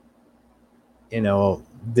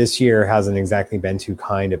 this year hasn't exactly been too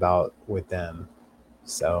kind about with them.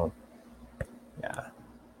 So yeah.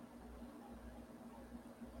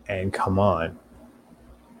 And come on.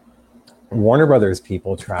 Warner Brothers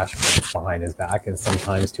people trash behind his back and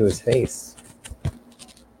sometimes to his face.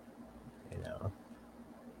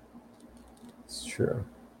 It's true.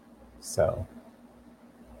 So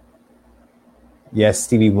yes,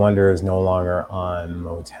 Stevie Wonder is no longer on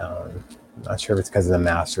Motown. I'm not sure if it's because of the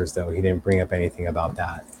masters, though. He didn't bring up anything about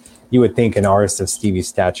that. You would think an artist of Stevie's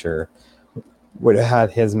stature would have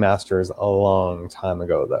had his masters a long time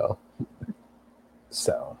ago, though.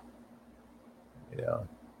 So,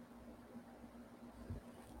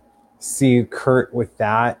 see, Kurt, with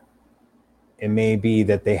that, it may be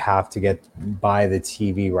that they have to buy the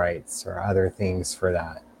TV rights or other things for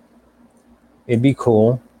that. It'd be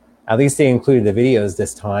cool. At least they included the videos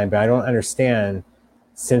this time, but I don't understand,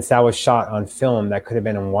 since that was shot on film, that could have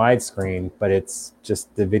been on widescreen, but it's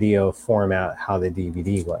just the video format how the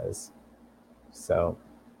DVD was. So,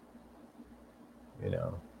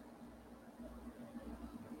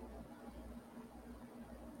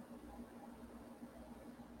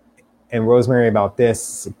 And Rosemary, about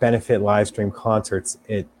this benefit live stream concerts,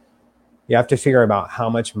 you have to figure about how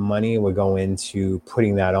much money would go into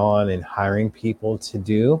putting that on and hiring people to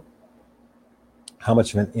do, how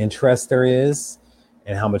much of an interest there is,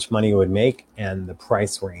 and how much money it would make, and the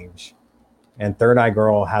price range. And Third Eye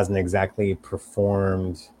Girl hasn't exactly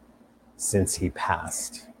performed since he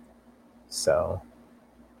passed. So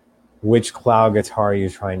which cloud guitar are you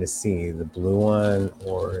trying to see, the blue one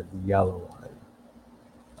or the yellow one?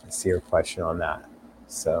 I see your question on that.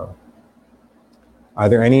 So are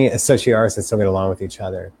there any associate artists that still get along with each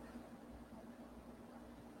other?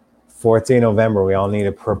 4th day of November, we all need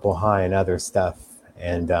a Purple High and other stuff.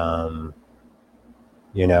 And,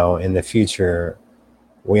 in the future,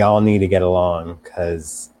 we all need to get along,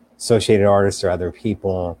 because associated artists are other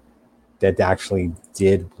people that actually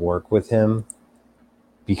did work with him,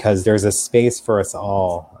 because there's a space for us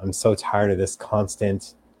all. I'm so tired of this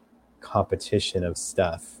constant competition of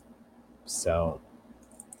stuff. So,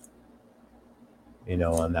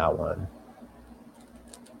 on that one.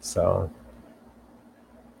 So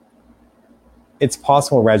it's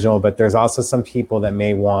possible, Reginald, but there's also some people that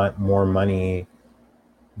may want more money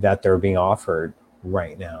that they're being offered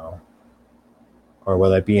right now, or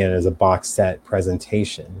will it be in as a box set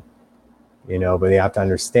presentation, but they have to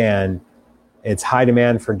understand it's high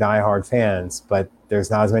demand for diehard fans, but there's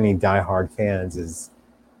not as many diehard fans as,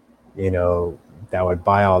 that would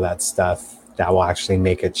buy all that stuff that will actually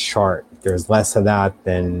make it chart. There's less of that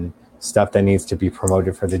than stuff that needs to be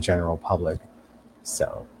promoted for the general public.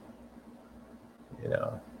 So,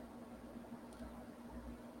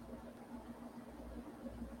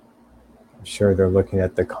 I'm sure they're looking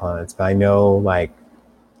at the comments, but I know, how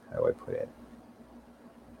do I put it?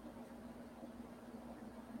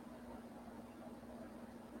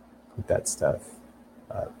 Put that stuff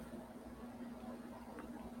up.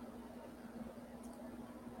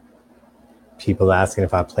 People asking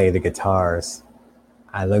if I play the guitars.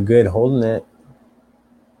 I look good holding it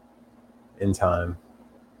in time.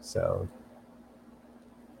 So,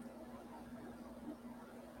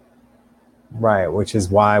 right, which is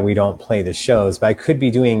why we don't play the shows. But I could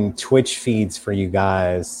be doing Twitch feeds for you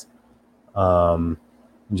guys,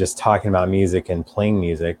 just talking about music and playing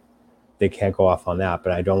music. They can't go off on that,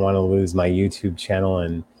 but I don't want to lose my YouTube channel,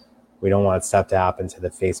 and we don't want stuff to happen to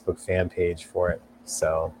the Facebook fan page for it.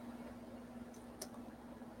 So,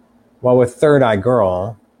 well, with Third Eye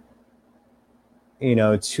Girl,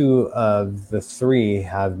 2 of the 3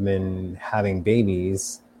 have been having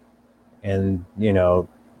babies, and,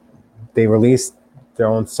 they released their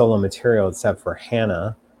own solo material except for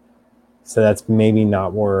Hannah. So that's maybe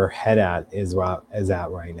not where her head is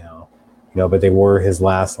at right now, but they were his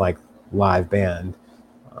last live band.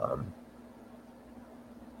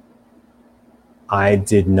 I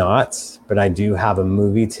did not, but I do have a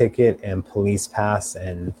movie ticket and police pass,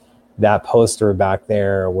 and that poster back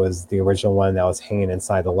there was the original one that was hanging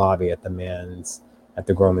inside the lobby at the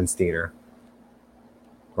Grauman's Theater,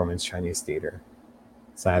 Grauman's Chinese Theater.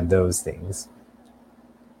 So I have those things.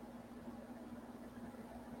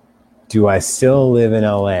 Do I still live in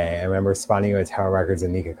LA? I remember spotting you at Tower Records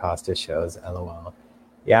and Nika Costa shows, LOL.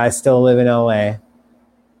 Yeah, I still live in LA.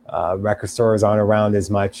 Record stores aren't around as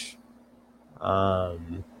much. But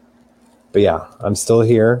yeah, I'm still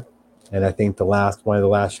here. And I think one of the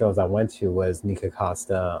last shows I went to was Nika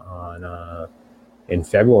Costa in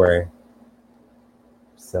February.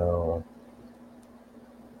 So,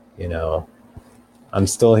 I'm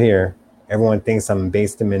still here. Everyone thinks I'm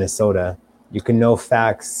based in Minnesota. You can know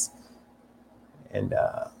facts and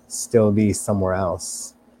still be somewhere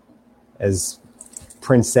else. As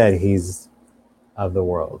Prince said, he's of the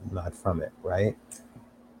world, not from it, right?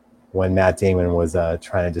 When Matt Damon was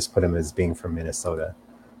trying to just put him as being from Minnesota.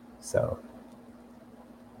 So,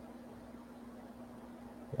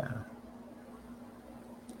 yeah.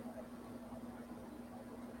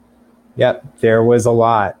 Yep, there was a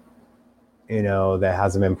lot, that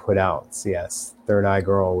hasn't been put out. So yes, Third Eye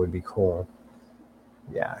Girl would be cool.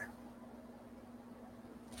 Yeah.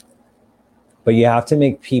 But you have to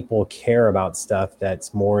make people care about stuff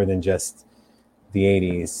that's more than just the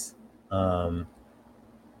 80s.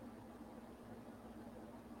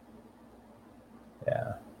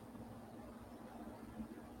 Yeah.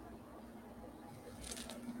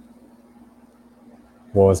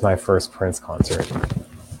 What was my first Prince concert?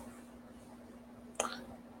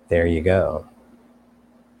 There you go.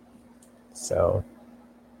 So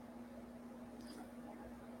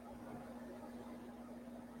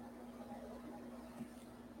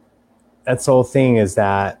that's the whole thing, is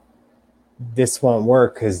that this won't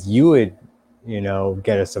work because you would,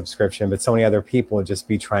 get a subscription, but so many other people would just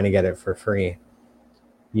be trying to get it for free.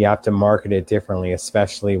 You have to market it differently,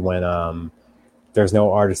 especially when there's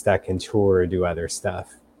no artist that can tour or do other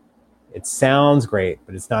stuff. It sounds great,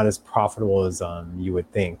 but it's not as profitable as you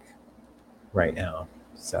would think right now.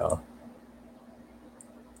 So,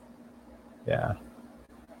 yeah.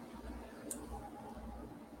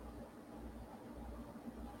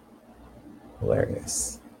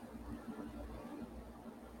 Hilarious.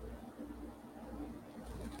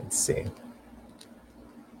 Let's see.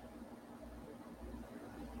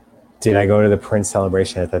 Did I go to the Prince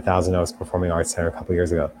celebration at the Thousand Oaks Performing Arts Center a couple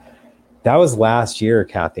years ago? That was last year,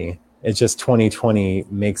 Kathy. It's just 2020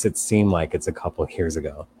 makes it seem like it's a couple of years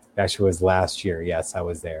ago. It actually was last year. Yes, I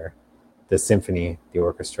was there. The symphony, the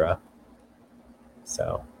orchestra.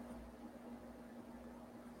 So.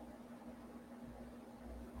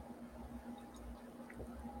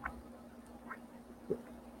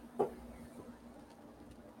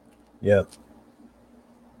 Yep.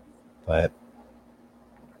 But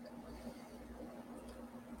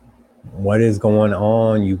what is going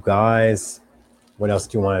on, you guys? What else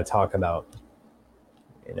do you want to talk about?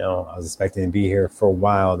 I was expecting to be here for a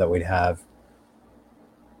while, that we'd have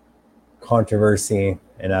controversy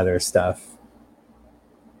and other stuff.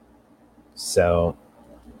 So,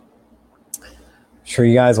 I'm sure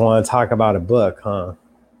you guys want to talk about a book, huh?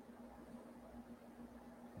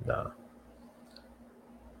 No.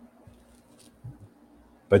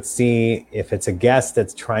 But see, if it's a guest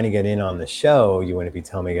that's trying to get in on the show, you wouldn't be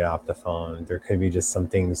telling me to get off the phone. There could be just some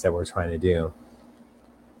things that we're trying to do.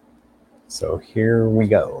 So here we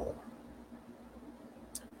go.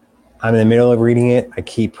 I'm in the middle of reading it. I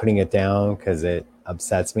keep putting it down because it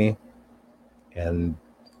upsets me. And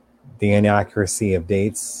the inaccuracy of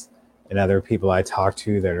dates and other people I talk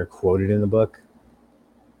to that are quoted in the book.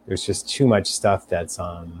 There's just too much stuff that's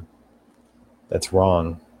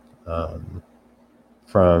wrong.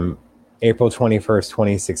 From April 21st,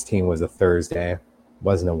 2016 was a Thursday,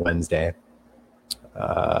 wasn't a Wednesday.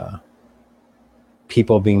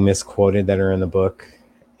 People being misquoted that are in the book.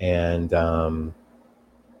 And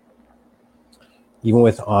even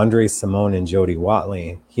with Andre Simone and Jody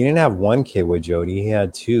Watley, he didn't have one kid with Jody, he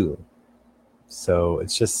had two. So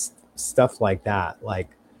it's just stuff like that. Like,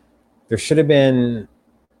 there should have been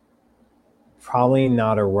probably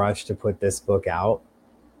not a rush to put this book out.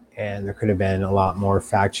 And there could have been a lot more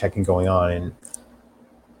fact checking going on.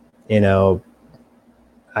 And,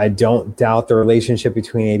 I don't doubt the relationship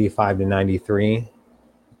between 85 to 93.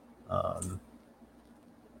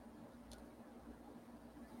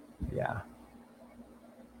 Yeah.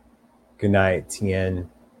 Good night, Tien.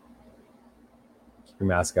 Keep your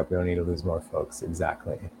mask up. We don't need to lose more folks.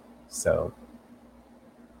 Exactly. So,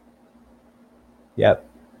 yep.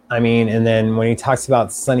 I mean, and then when he talks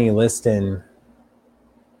about Sonny Liston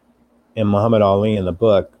and Muhammad Ali in the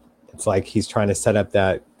book, it's like he's trying to set up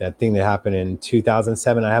that thing that happened in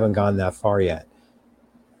 2007. I haven't gone that far yet.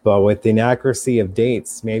 But with the inaccuracy of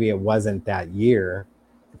dates, maybe it wasn't that year.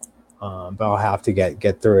 But I'll have to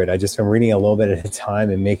get through it. I just been reading a little bit at a time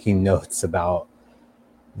and making notes about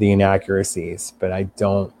the inaccuracies. But I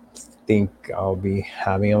don't think I'll be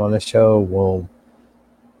having them on the show. We'll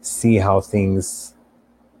see how things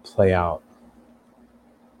play out.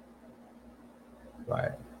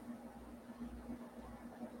 Right.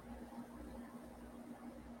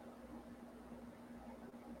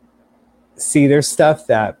 See, there's stuff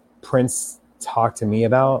that Prince talked to me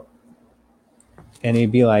about, and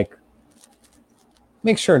he'd be like,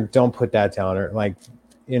 make sure don't put that down, or like,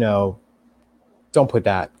 don't put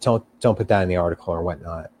that in the article or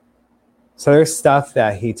whatnot. So there's stuff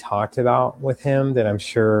that he talked about with him that I'm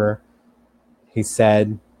sure he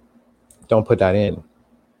said, don't put that in.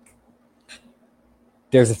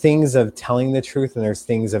 There's things of telling the truth, and there's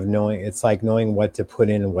things of knowing. It's like knowing what to put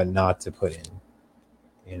in and what not to put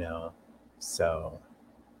in, So,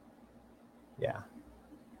 yeah.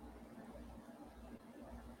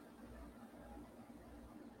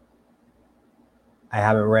 I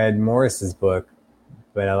haven't read Morris's book,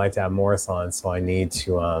 but I like to have Morris on, so I need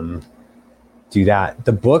to do that.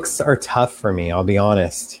 The books are tough for me, I'll be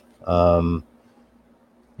honest.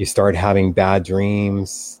 You start having bad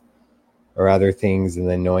dreams or other things, and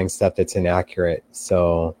then knowing stuff that's inaccurate.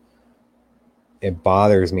 So it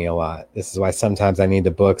bothers me a lot. This is why sometimes I need the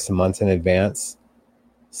books a month in advance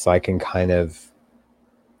so I can kind of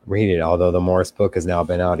read it. Although the Morris book has now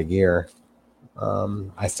been out a year.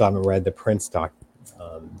 I still haven't read the Prince doc,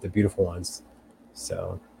 the beautiful ones.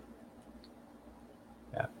 So,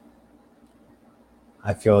 yeah.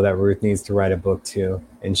 I feel that Ruth needs to write a book too.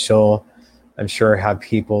 And she'll, I'm sure, have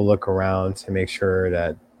people look around to make sure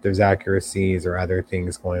that there's accuracies or other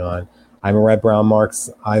things going on. I haven't read Brown Marks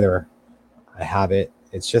either. I have it.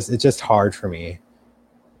 It's just hard for me,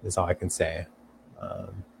 is all I can say.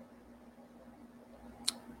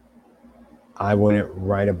 I wouldn't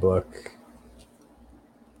write a book.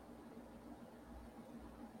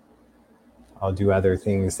 I'll do other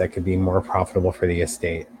things that could be more profitable for the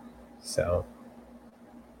estate. So,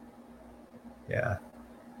 yeah.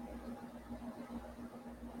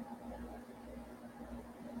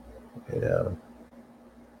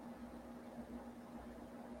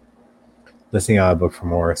 Listening out a book from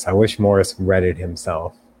Morris. I wish Morris read it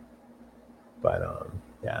himself. But,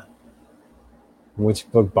 yeah.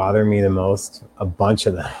 Which book bothered me the most? A bunch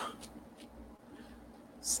of them.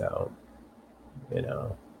 So,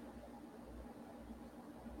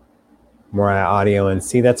 Mariah Audio, and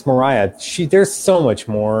see, that's Mariah. There's so much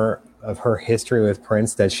more of her history with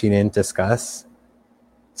Prince that she didn't discuss.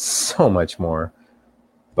 So much more.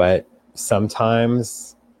 But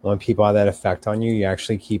sometimes when people have that effect on you, you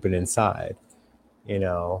actually keep it inside,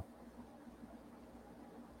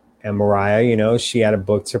 And Mariah, she had a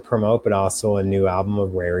book to promote, but also a new album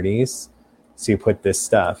of rarities. So you put this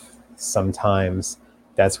stuff. Sometimes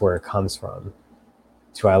that's where it comes from.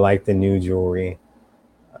 Do I like the new jewelry?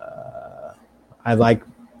 I like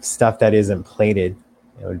stuff that isn't plated.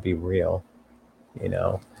 It would be real,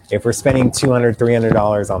 If we're spending $200,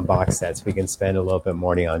 $300 on box sets, we can spend a little bit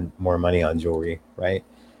more money on jewelry, right?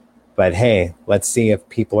 But hey, let's see if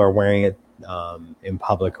people are wearing it in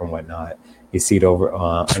public or whatnot. You see it over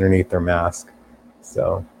underneath their mask.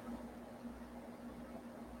 So,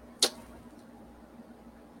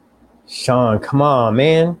 Sean, come on,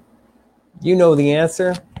 man. You know the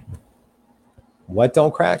answer. What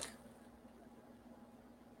don't crack?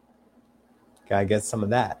 Gotta get some of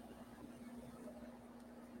that.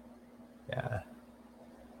 Yeah.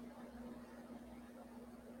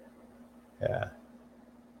 Yeah.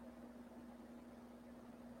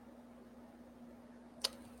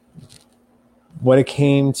 When it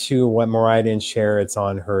came to what Mariah didn't share, it's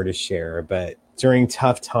on her to share. But during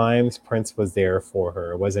tough times, Prince was there for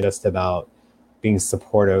her. It wasn't just about being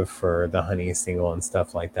supportive for the Honey single and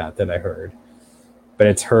stuff like that I heard. But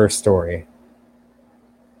it's her story.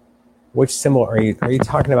 Which symbol are you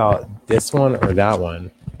talking about? This one or that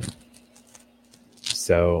one?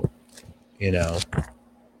 So, But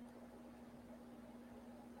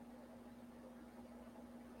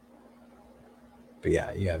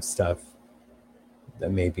yeah, you have stuff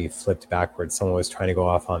that may be flipped backwards. Someone was trying to go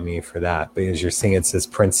off on me for that. But as you're seeing, it says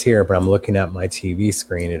Prince here, but I'm looking at my TV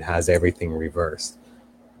screen. It has everything reversed.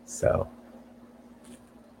 So,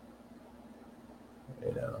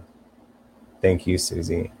 Thank you,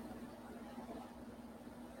 Susie.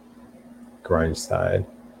 Grunge side.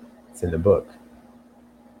 It's in the book.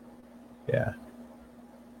 Yeah.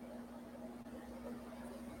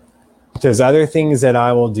 There's other things that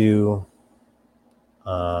I will do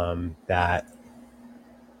that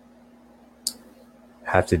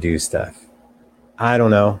have to do stuff. I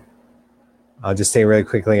don't know. I'll just say really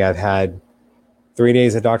quickly, I've had 3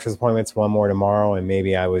 days of doctor's appointments, one more tomorrow, and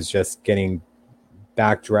maybe I was just getting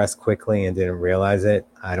back dressed quickly and didn't realize it.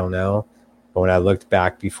 I don't know. But when I looked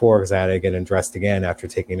back before, because I had to get undressed again after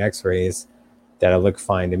taking x-rays, that it looked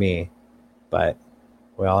fine to me. But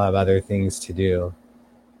we all have other things to do.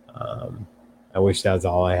 I wish that was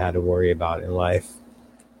all I had to worry about in life.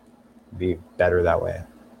 It'd be better that way.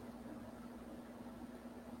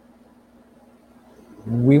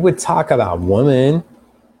 We would talk about women,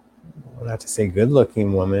 not to say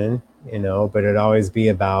good-looking woman, but it'd always be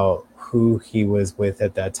about who he was with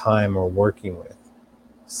at that time or working with.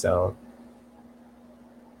 So,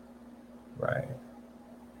 right.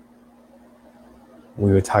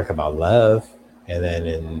 We would talk about love, and then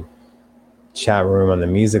in chat room on the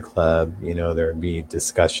music club, there would be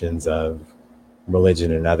discussions of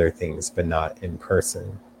religion and other things, but not in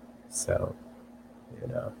person. So,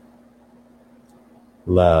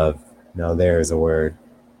 love. Now there's a word.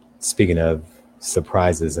 Speaking of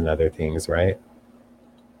surprises and other things, right?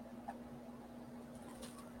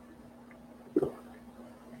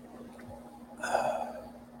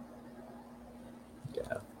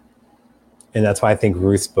 Yeah. And that's why I think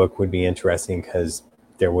Ruth's book would be interesting, because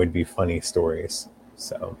there would be funny stories.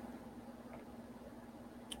 So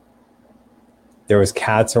there was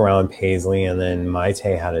cats around Paisley, and then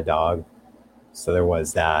Maite had a dog. So there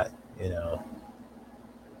was that,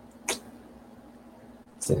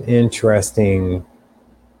 It's an interesting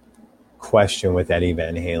question with Eddie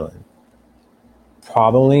Van Halen.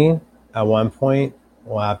 Probably at one point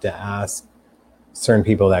we'll have to ask certain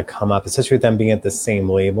people that come up, especially with them being at the same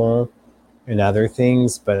label and other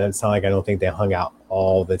things, but it's not like I don't think they hung out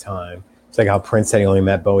all the time. It's like how Prince said he only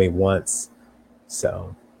met Bowie once.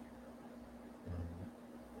 So,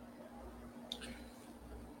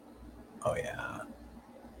 oh yeah.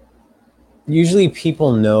 Usually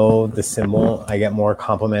people know the symbol. I get more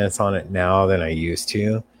compliments on it now than I used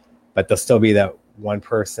to, but there'll still be that one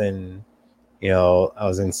person, I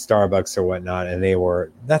was in Starbucks or whatnot, and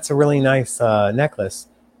that's a really nice necklace.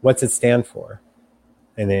 What's it stand for?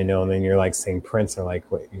 And they know, and then you're like saying Prince. They're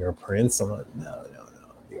like, wait, you're a Prince? I'm like, no.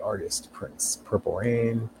 The artist Prince, Purple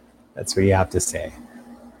Rain. That's what you have to say.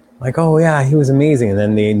 Like, oh yeah, he was amazing. And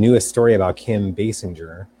then they knew a story about Kim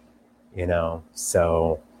Basinger,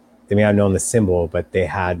 so they may have known the symbol, but they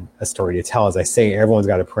had a story to tell. As I say, everyone's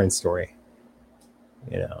got a Prince story,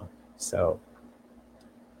 so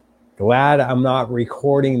glad I'm not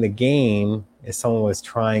recording the game if someone was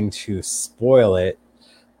trying to spoil it,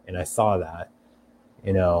 and I saw that,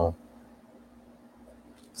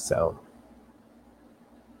 so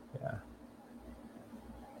yeah.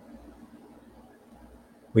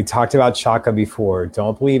 We talked about Chaka before.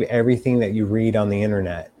 Don't believe everything that you read on the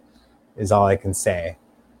internet is all I can say.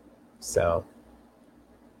 So,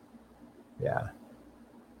 yeah.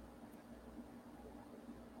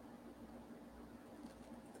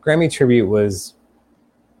 Grammy tribute was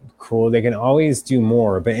cool. They can always do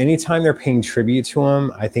more, but anytime they're paying tribute to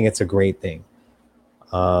him, I think it's a great thing.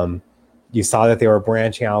 You saw that they were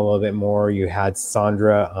branching out a little bit more. You had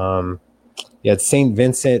Sandra, you had St.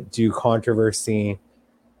 Vincent do Controversy,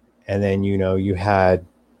 and then you had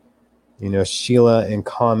Sheila and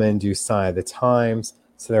Common do Sign of the Times.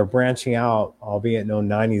 So they're branching out, albeit no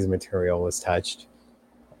 90s material was touched.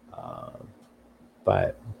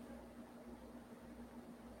 But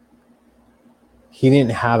he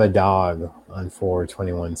didn't have a dog on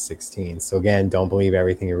 4/21/16. So again, don't believe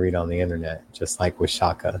everything you read on the internet, just like with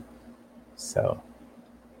Chaka. So,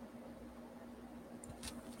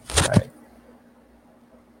 right.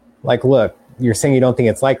 Like, look, you're saying you don't think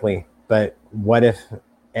it's likely, but what if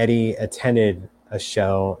Eddie attended a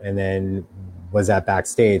show and then was at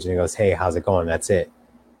backstage and he goes, hey, how's it going? That's it.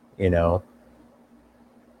 That's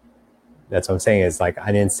what I'm saying, is like,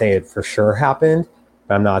 I didn't say it for sure happened,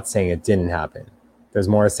 but I'm not saying it didn't happen. There's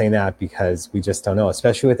more saying that because we just don't know,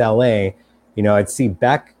 especially with LA. I'd see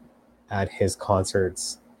Beck at his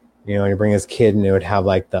concerts, and he'd bring his kid and it would have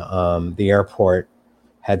like the airport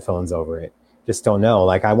headphones over it. Just don't know.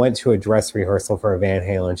 Like, I went to a dress rehearsal for a Van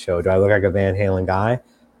Halen show. Do I look like a Van Halen guy?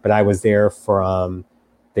 But I was there for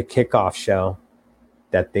the kickoff show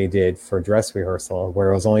that they did for dress rehearsal,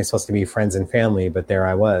 where it was only supposed to be friends and family, but there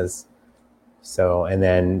I was. So, and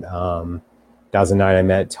then that was the night I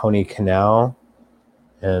met Tony Kanal,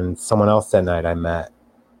 and someone else that night I met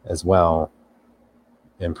as well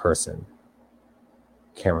in person.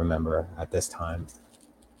 Can't remember at this time.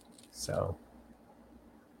 So,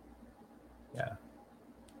 yeah.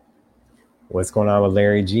 What's going on with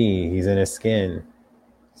Larry G? He's in his skin.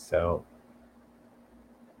 So,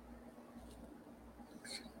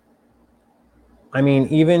 I mean,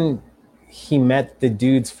 even he met the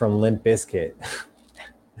dudes from Limp Bizkit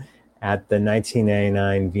at the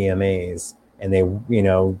 1999 VMAs, and they,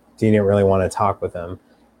 didn't really want to talk with him.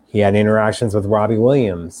 He had interactions with Robbie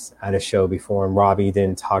Williams at a show before, and Robbie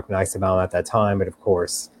didn't talk nice about him at that time, but of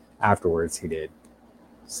course, afterwards he did.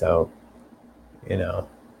 So, yeah.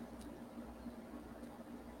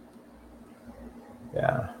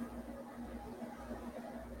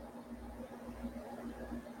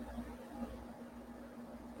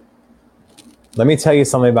 Let me tell you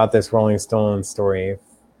something about this Rolling Stone story.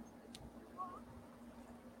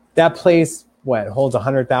 That place, holds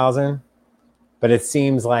 100,000? But it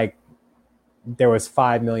seems like there was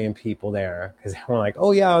 5 million people there because we're like,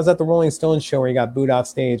 oh yeah, I was at the Rolling Stones show where you got booed off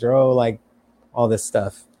stage, or like all this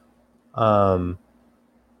stuff.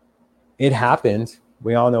 It happened.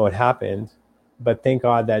 We all know it happened, but thank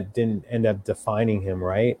God that didn't end up defining him,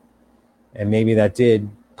 right? And maybe that did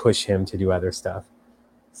push him to do other stuff.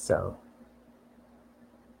 So,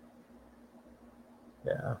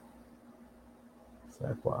 yeah. It's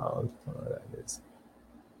like, wow, that is.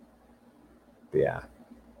 But yeah.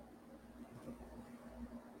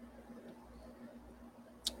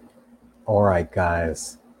 All right,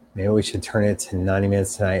 guys. Maybe we should turn it to 90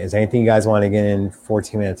 minutes tonight. Is there anything you guys want to get in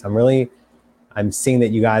 14 minutes? I'm seeing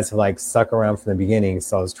that you guys have like stuck around from the beginning.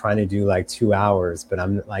 So I was trying to do like 2 hours, but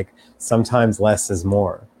I'm like, sometimes less is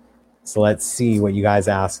more. So let's see what you guys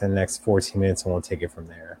ask in the next 14 minutes and we'll take it from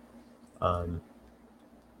there.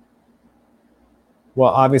 Well,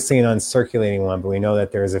 obviously an uncirculating one, but we know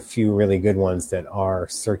that there's a few really good ones that are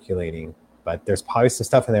circulating, but there's probably some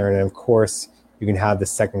stuff in there. And of course, you can have the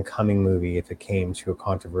Second Coming movie if it came to a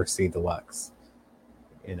controversy deluxe,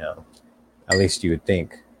 at least you would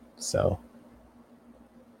think. So,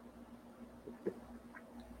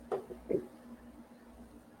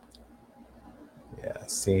 yeah,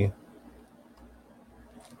 see?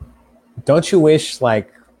 Don't you wish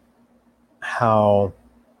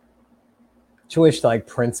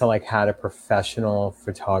Prince had a professional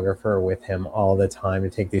photographer with him all the time to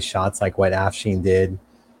take these shots, like what Afshin did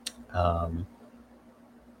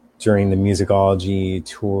during the Musicology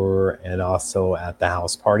tour and also at the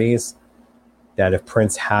house parties? That if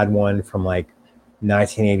Prince had one from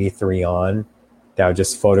 1983 on, that would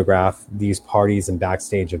just photograph these parties and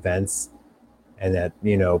backstage events, and that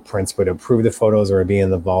Prince would approve the photos or be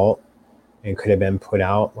in the vault and could have been put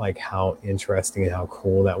out. Like, how interesting and how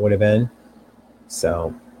cool that would have been.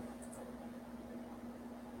 So,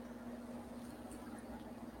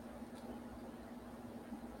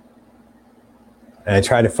 and I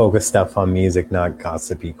try to focus stuff on music, not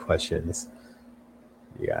gossipy questions,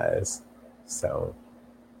 you guys. So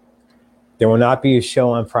there will not be a show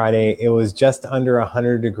on Friday. It was just under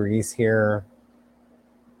 100 degrees here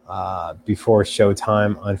before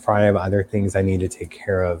showtime on Friday. I have other things I need to take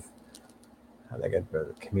care of. How did I get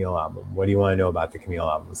the Camille album? What do you want to know about the Camille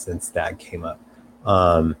album since that came up?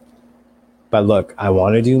 But look, I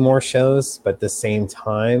want to do more shows, but at the same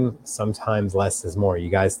time, sometimes less is more. You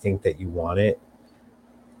guys think that you want it,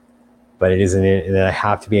 but it isn't it. And then I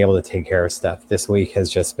have to be able to take care of stuff. This week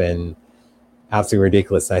has just been absolutely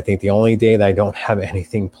ridiculous. And I think the only day that I don't have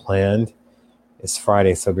anything planned is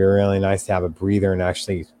Friday. So it'd be really nice to have a breather and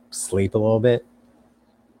actually sleep a little bit.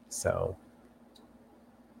 So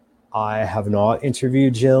I have not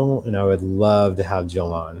interviewed Jill, and I would love to have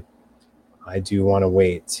Jill on. I do want to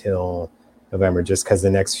wait till November just because the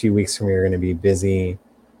next few weeks for me are going to be busy.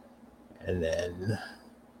 And then,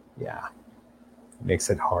 yeah, it makes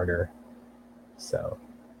it harder. So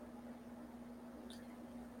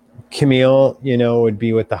Camille, would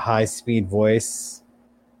be with the high-speed voice,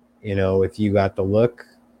 if You Got the Look,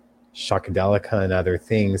 Shockadelica, and other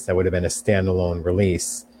things. That would have been a standalone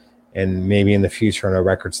release. And maybe in the future on a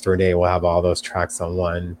record store day, we'll have all those tracks on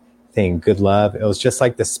one thing. Good Love. It was just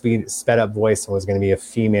like the sped up voice was going to be a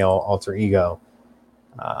female alter ego.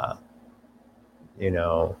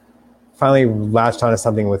 Finally latched onto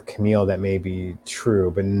something with Camille that may be true,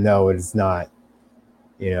 but no, it is not,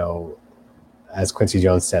 as Quincy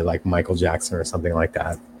Jones said, like Michael Jackson or something like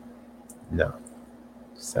that. No.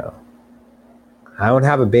 So I don't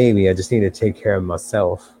have a baby. I just need to take care of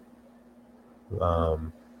myself. But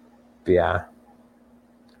yeah.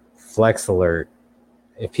 Flex Alert.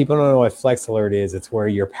 If people don't know what Flex Alert is, it's where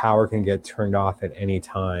your power can get turned off at any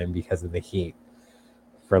time because of the heat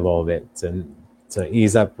for a little bit to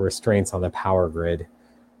ease up restraints on the power grid.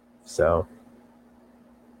 So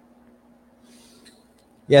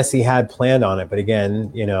Yes, he had planned on it, but again,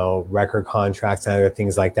 record contracts and other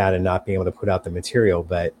things like that, and not being able to put out the material.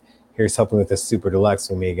 But here's hoping with the Super Deluxe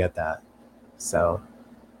we may get that. So,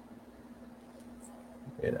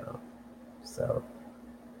 so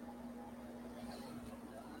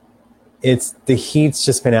the heat's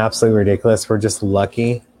just been absolutely ridiculous. We're just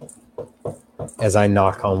lucky, as I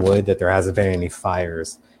knock on wood, that there hasn't been any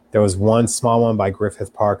fires. There was one small one by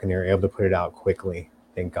Griffith Park, and they were able to put it out quickly.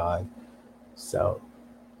 Thank God. So,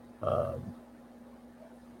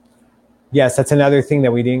 yes, that's another thing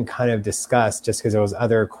that we didn't kind of discuss, just because there was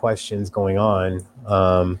other questions going on.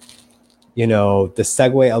 The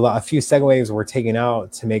Segway, a few Segways were taken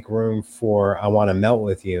out to make room for I Want to Melt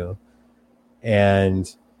With You.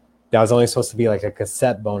 And that was only supposed to be like a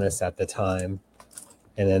cassette bonus at the time.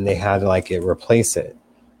 And then they had to replace it.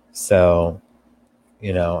 So,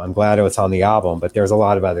 I'm glad it was on the album, but there's a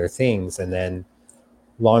lot of other things. And then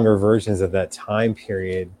longer versions of that time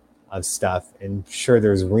period of stuff. And sure,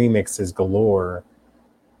 there's remixes galore,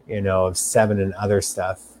 of Seven and other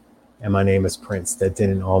stuff. And My Name is Prince that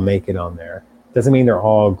didn't all make it on there. Doesn't mean they're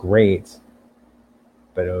all great,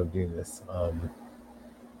 but it'll do this.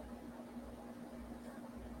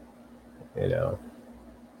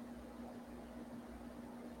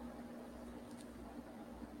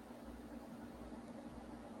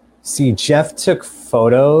 See, Jeff took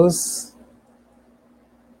photos,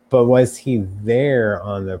 but was he there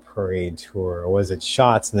on the parade tour, or was it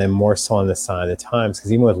shots and then more so on the Sign of the Times?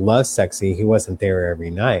 Because even with Lovesexy, he wasn't there every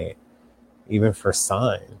night, even for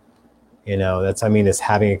Sign. Is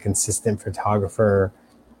having a consistent photographer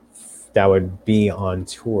that would be on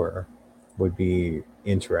tour would be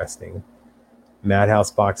interesting.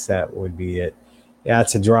 Madhouse box set would be it. Yeah,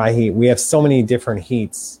 it's a dry heat. We have so many different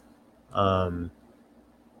heats.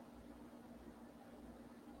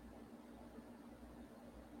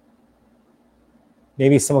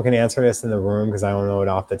 Maybe someone can answer this in the room, because I don't know it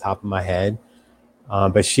off the top of my head.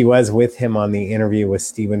 But she was with him on the interview with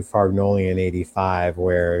Stephen Fargnoli in '85,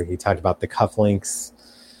 where he talked about the cufflinks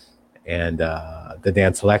and the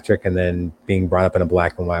Dance Electric, and then being brought up in a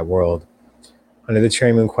black and white world. Under the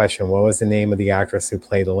Cherry Moon question, what was the name of the actress who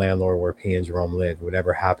played the landlord where P and Jerome lived?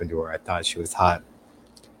 Whatever happened to her? I thought she was hot.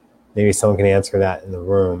 Maybe someone can answer that in the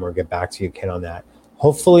room, or get back to you, Ken, on that.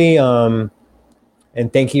 Hopefully,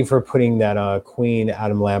 and thank you for putting that Queen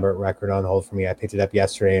Adam Lambert record on hold for me. I picked it up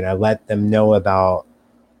yesterday, and I let them know about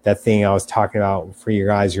that thing I was talking about for you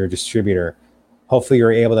guys, your distributor. Hopefully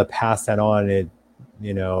you're able to pass that on. It,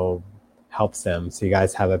 helps them, so you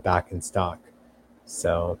guys have it back in stock.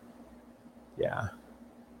 So, yeah.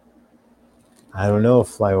 I don't know,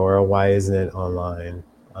 Flyoral, why isn't it online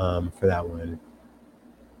for that one?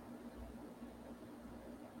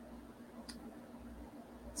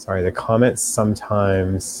 Sorry, the comments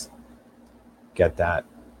sometimes get that.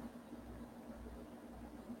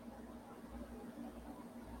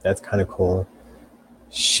 That's kind of cool.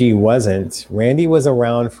 She wasn't. Randy was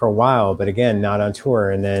around for a while, but again, not on tour.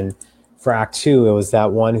 And then for Act 2, it was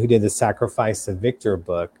that one who did the Sacrifice of Victor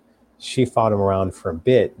book. She followed him around for a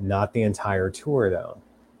bit, not the entire tour, though.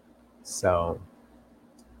 So,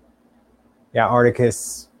 yeah,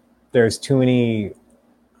 Articus, there's too many...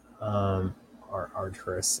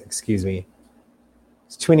 Arcturus, excuse me.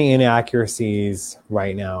 There's too many inaccuracies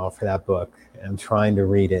right now for that book. I'm trying to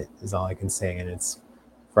read it, is all I can say, and it's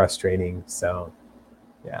frustrating. So,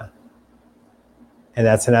 yeah. And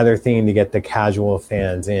that's another thing to get the casual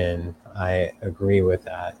fans in. I agree with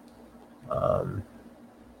that. Or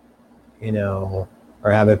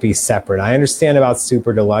have it be separate. I understand about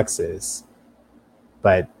Super Deluxes,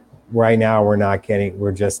 but right now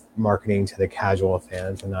we're just marketing to the casual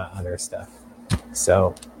fans and not other stuff.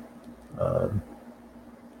 So,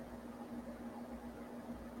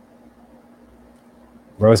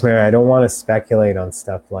 Rosemary, I don't want to speculate on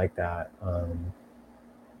stuff like that.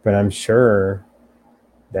 But I'm sure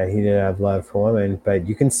that he did have love for women, but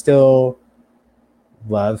you can still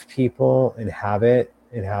love people and have it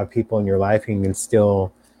and have people in your life, and you can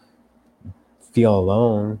still feel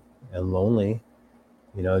alone and lonely.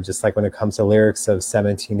 Just like when it comes to lyrics of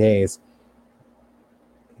 17 Days,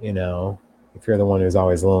 if you're the one who's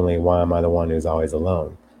always lonely, why am I the one who's always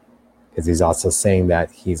alone? Because he's also saying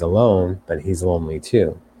that he's alone, but he's lonely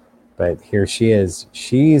too. But here she is.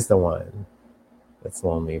 She's the one that's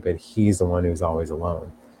lonely, but he's the one who's always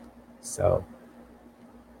alone. So,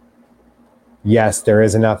 yes, there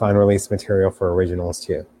is enough unreleased material for originals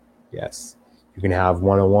too. Yes. You can have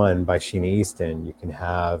 101 by Sheena Easton. You can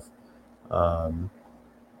have,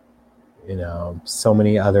 so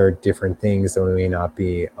many other different things that we may not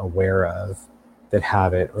be aware of that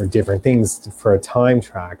have it, or different things for time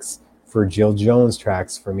tracks for Jill Jones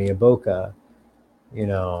tracks, for Mia Boca, you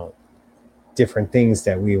know, different things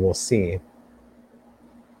that we will see.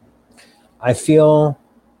 I feel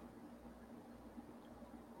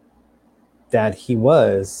that he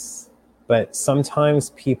was, but sometimes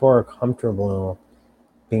people are comfortable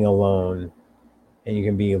being alone and you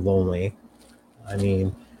can be lonely. I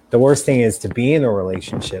mean, the worst thing is to be in a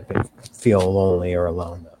relationship and feel lonely or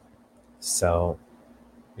alone, though. So,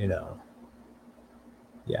 you know,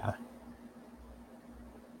 yeah.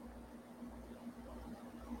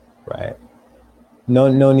 Right.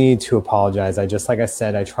 No need to apologize. Like I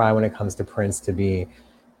said, I try when it comes to Prince to be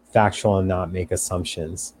factual and not make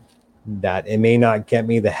assumptions. That it may not get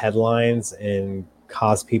me the headlines and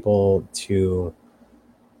cause people to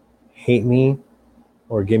hate me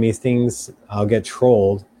or give me things. I'll get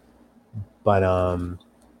trolled, but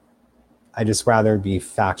I just rather be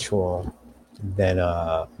factual than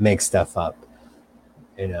make stuff up,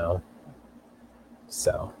 you know.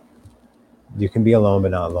 So you can be alone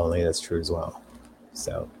but not lonely. That's true as well.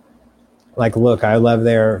 So, like, look, I love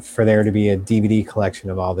for there to be a DVD collection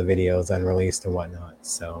of all the videos unreleased and whatnot.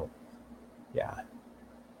 So, yeah.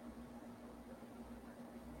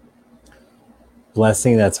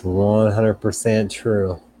 Blessing, that's 100%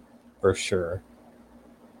 true, for sure.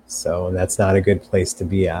 So, and that's not a good place to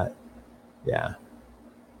be at. Yeah.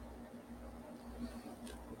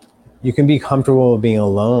 You can be comfortable being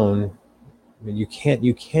alone, but you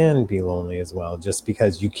can be lonely as well, just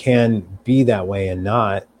because you can be that way and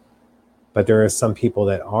not. But there are some people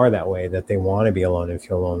that are that way, that they want to be alone and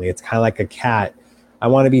feel lonely. It's kind of like a cat. I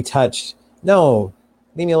want to be touched. No,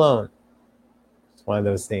 leave me alone. It's one of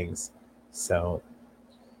those things. So,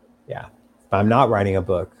 yeah. But I'm not writing a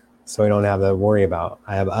book, so I don't have to worry about.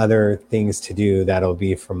 I have other things to do that'll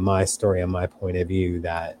be from my story and my point of view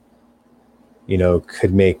that, you know,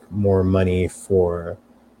 could make more money for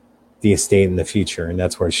the estate in the future. And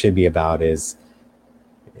that's what it should be about, is,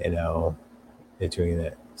 you know, doing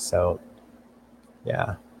it. So,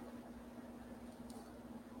 yeah.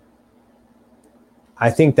 I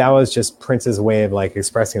think that was just Prince's way of like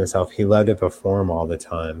expressing himself. He loved to perform all the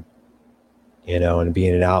time, you know, and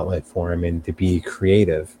being an outlet for him and to be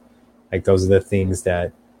creative. Like, those are the things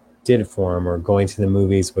that did it for him, or going to the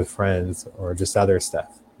movies with friends, or just other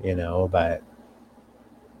stuff, you know. But,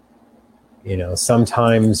 you know,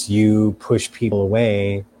 sometimes you push people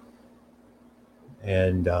away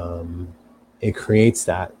and it creates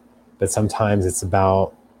that. But sometimes it's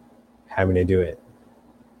about having to do it.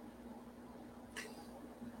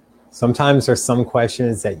 Sometimes there's some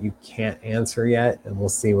questions that you can't answer yet, and we'll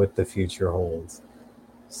see what the future holds.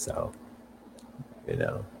 So, you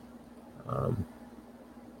know,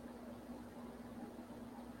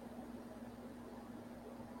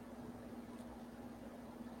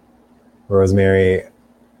 Rosemary,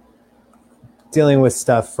 dealing with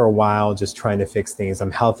stuff for a while, just trying to fix things.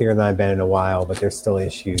 I'm healthier than I've been in a while, but there's still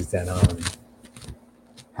issues that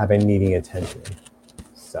have been needing attention.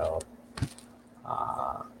 So,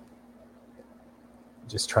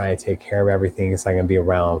 just trying to take care of everything so I can be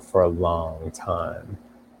around for a long time.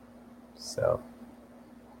 So,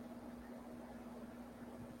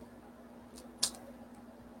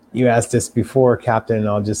 you asked this before, Captain, and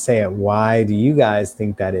I'll just say it. Why do you guys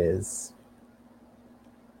think that is?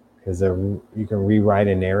 Because you can rewrite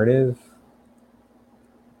a narrative,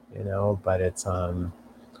 you know, but it's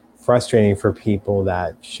frustrating for people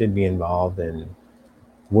that should be involved and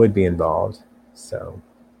would be involved. So,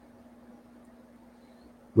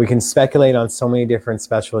 we can speculate on so many different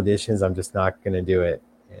special editions. I'm just not going to do it,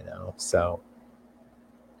 you know. So,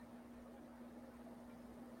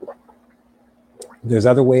 there's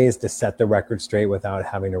other ways to set the record straight without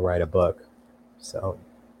having to write a book. So,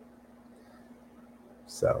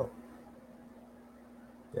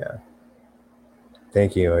 yeah.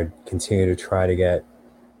 Thank you. I continue to try to get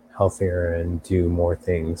healthier and do more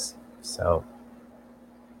things. So,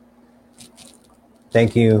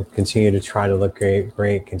 thank you. Continue to try to look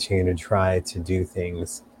great. Continue to try to do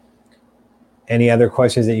things. Any other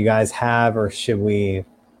questions that you guys have, or should we,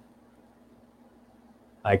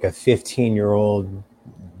 like a 15-year-old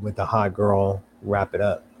with a hot girl, wrap it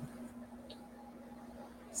up?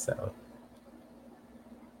 So,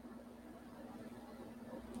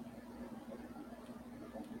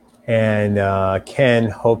 and Ken,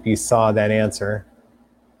 hope you saw that answer.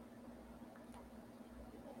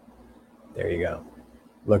 There you go.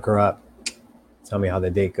 Look her up. Tell me how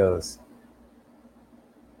the date goes.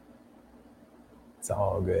 It's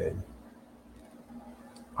all good.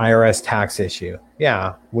 IRS tax issue.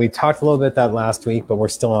 Yeah, we talked a little bit that last week, but we're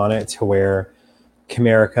still on it, to where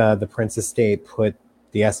Comerica, the Prince estate, put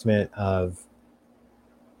the estimate of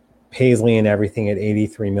Paisley and everything at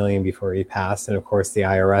 83 million before he passed. And of course, the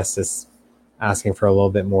IRS is asking for a little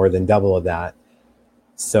bit more than double of that.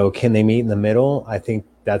 So can they meet in the middle? I think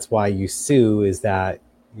that's why you sue, is that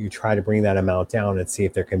you try to bring that amount down and see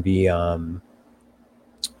if there can be, to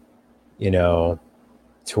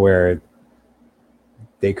where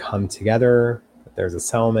they come together, there's a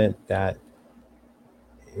settlement, that,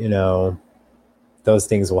 those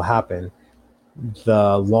things will happen.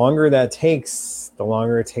 The longer that takes, the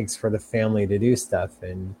longer it takes for the family to do stuff.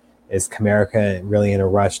 And is Comerica really in a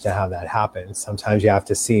rush to have that happen? Sometimes you have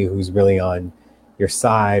to see who's really on your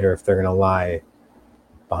side, or if they're going to lie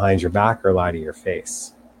behind your back or lie to your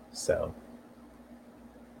face. So,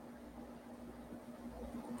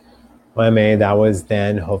 well, that was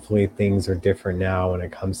then. Hopefully things are different now when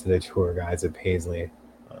it comes to the tour guides at Paisley.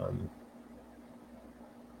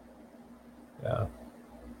 Yeah.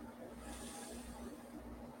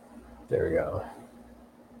 There we go.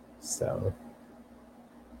 So,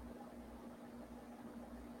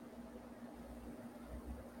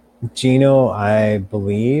 Gino, I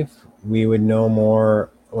believe we would know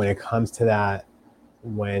more when it comes to that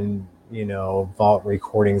when, vault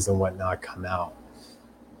recordings and whatnot come out,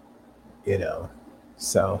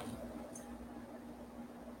 so,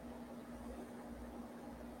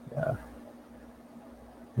 yeah.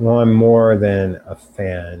 Well, I'm more than a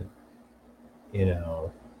fan,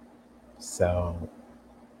 so,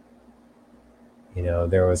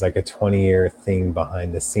 there was like a 20-year thing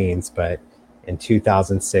behind the scenes, but in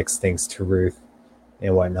 2006, thanks to Ruth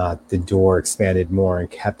and whatnot, the door expanded more and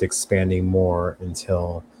kept expanding more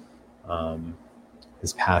until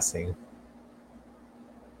his passing.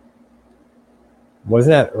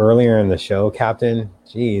 Wasn't that earlier in the show, Captain?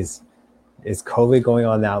 Jeez, is COVID going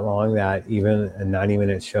on that long that even a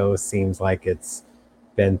 90-minute show seems like it's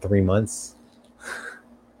been 3 months?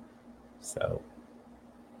 So,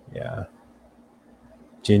 yeah.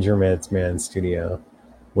 Ginger Minutes Man Studio,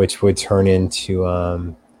 which would turn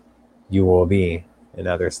into You Will Be and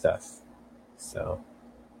other stuff. So,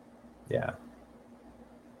 yeah.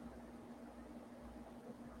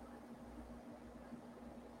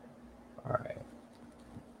 All right.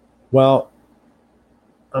 Well,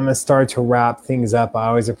 I'm going to start to wrap things up. I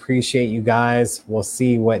always appreciate you guys. We'll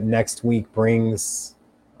see what next week brings.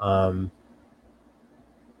 Find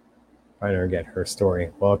her, get her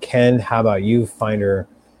story. Well, Ken, how about you find her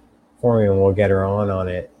for me and we'll get her on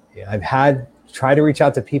it. I've tried to reach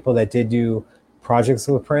out to people that did do projects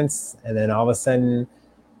with Prince, and then all of a sudden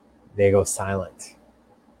they go silent.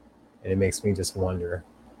 And it makes me just wonder.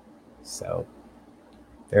 So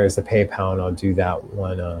there's the PayPal, and I'll do that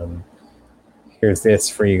one. Here's this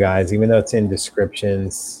for you guys, even though it's in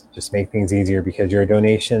descriptions, just make things easier because your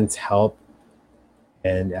donations help,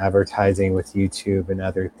 and advertising with YouTube and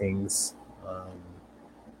other things.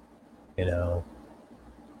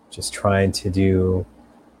 Just trying to do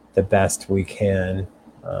the best we can.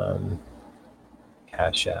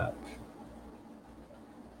 Cash App.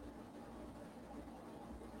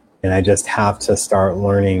 And I just have to start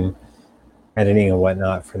learning editing and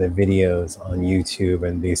whatnot for the videos on YouTube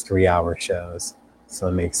and these 3-hour shows. So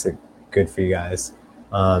it makes it good for you guys.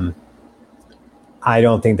 I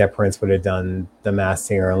don't think that Prince would have done The Masked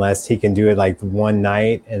Singer unless he can do it like one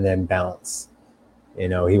night and then bounce. He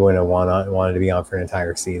wouldn't have wanted to be on for an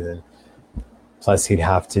entire season. Plus, he'd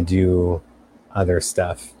have to do other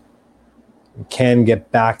stuff. Ken,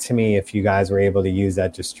 get back to me if you guys were able to use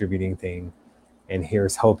that distributing thing. And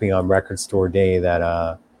here's hoping on Record Store Day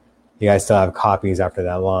that you guys still have copies after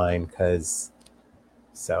that line. Yeah.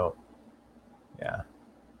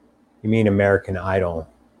 You mean American Idol.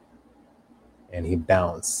 And he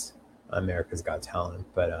bounced. America's Got Talent,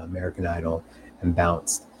 but American Idol and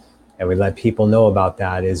bounced. And we let people know about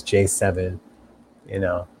that is J7,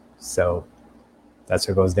 so that's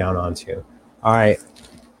what goes down onto. All right.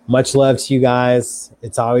 Much love to you guys.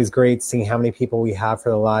 It's always great seeing how many people we have for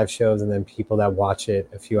the live shows and then people that watch it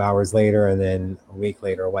a few hours later and then a week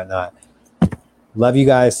later or whatnot. Love you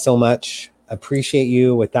guys so much. Appreciate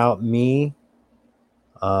you. Without me,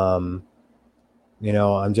 my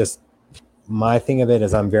thing of it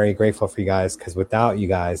is I'm very grateful for you guys because without you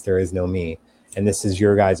guys, there is no me. And this is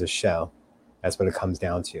your guys' show. That's what it comes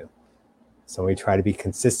down to. So we try to be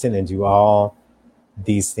consistent and do all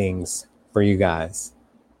these things for you guys.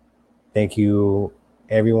 Thank you,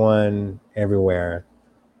 everyone, everywhere.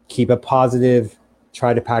 Keep it positive.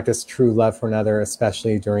 Try to practice true love for another,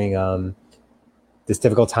 especially during this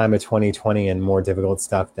difficult time of 2020 and more difficult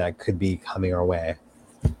stuff that could be coming our way.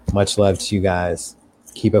 Much love to you guys.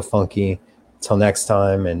 Keep it funky. Till next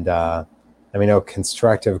time. And let me know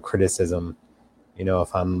constructive criticism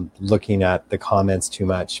if I'm looking at the comments too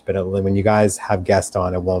much. But when you guys have guests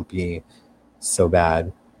on, it won't be so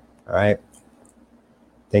bad. All right.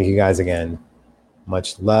 Thank you guys again.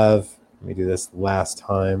 Much love. Let me do this last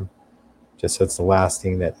time, just so it's the last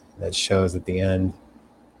thing that shows at the end.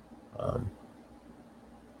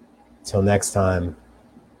 Till next time,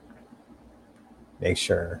 make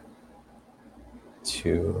sure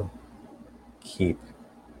to keep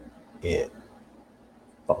it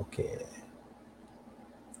funky.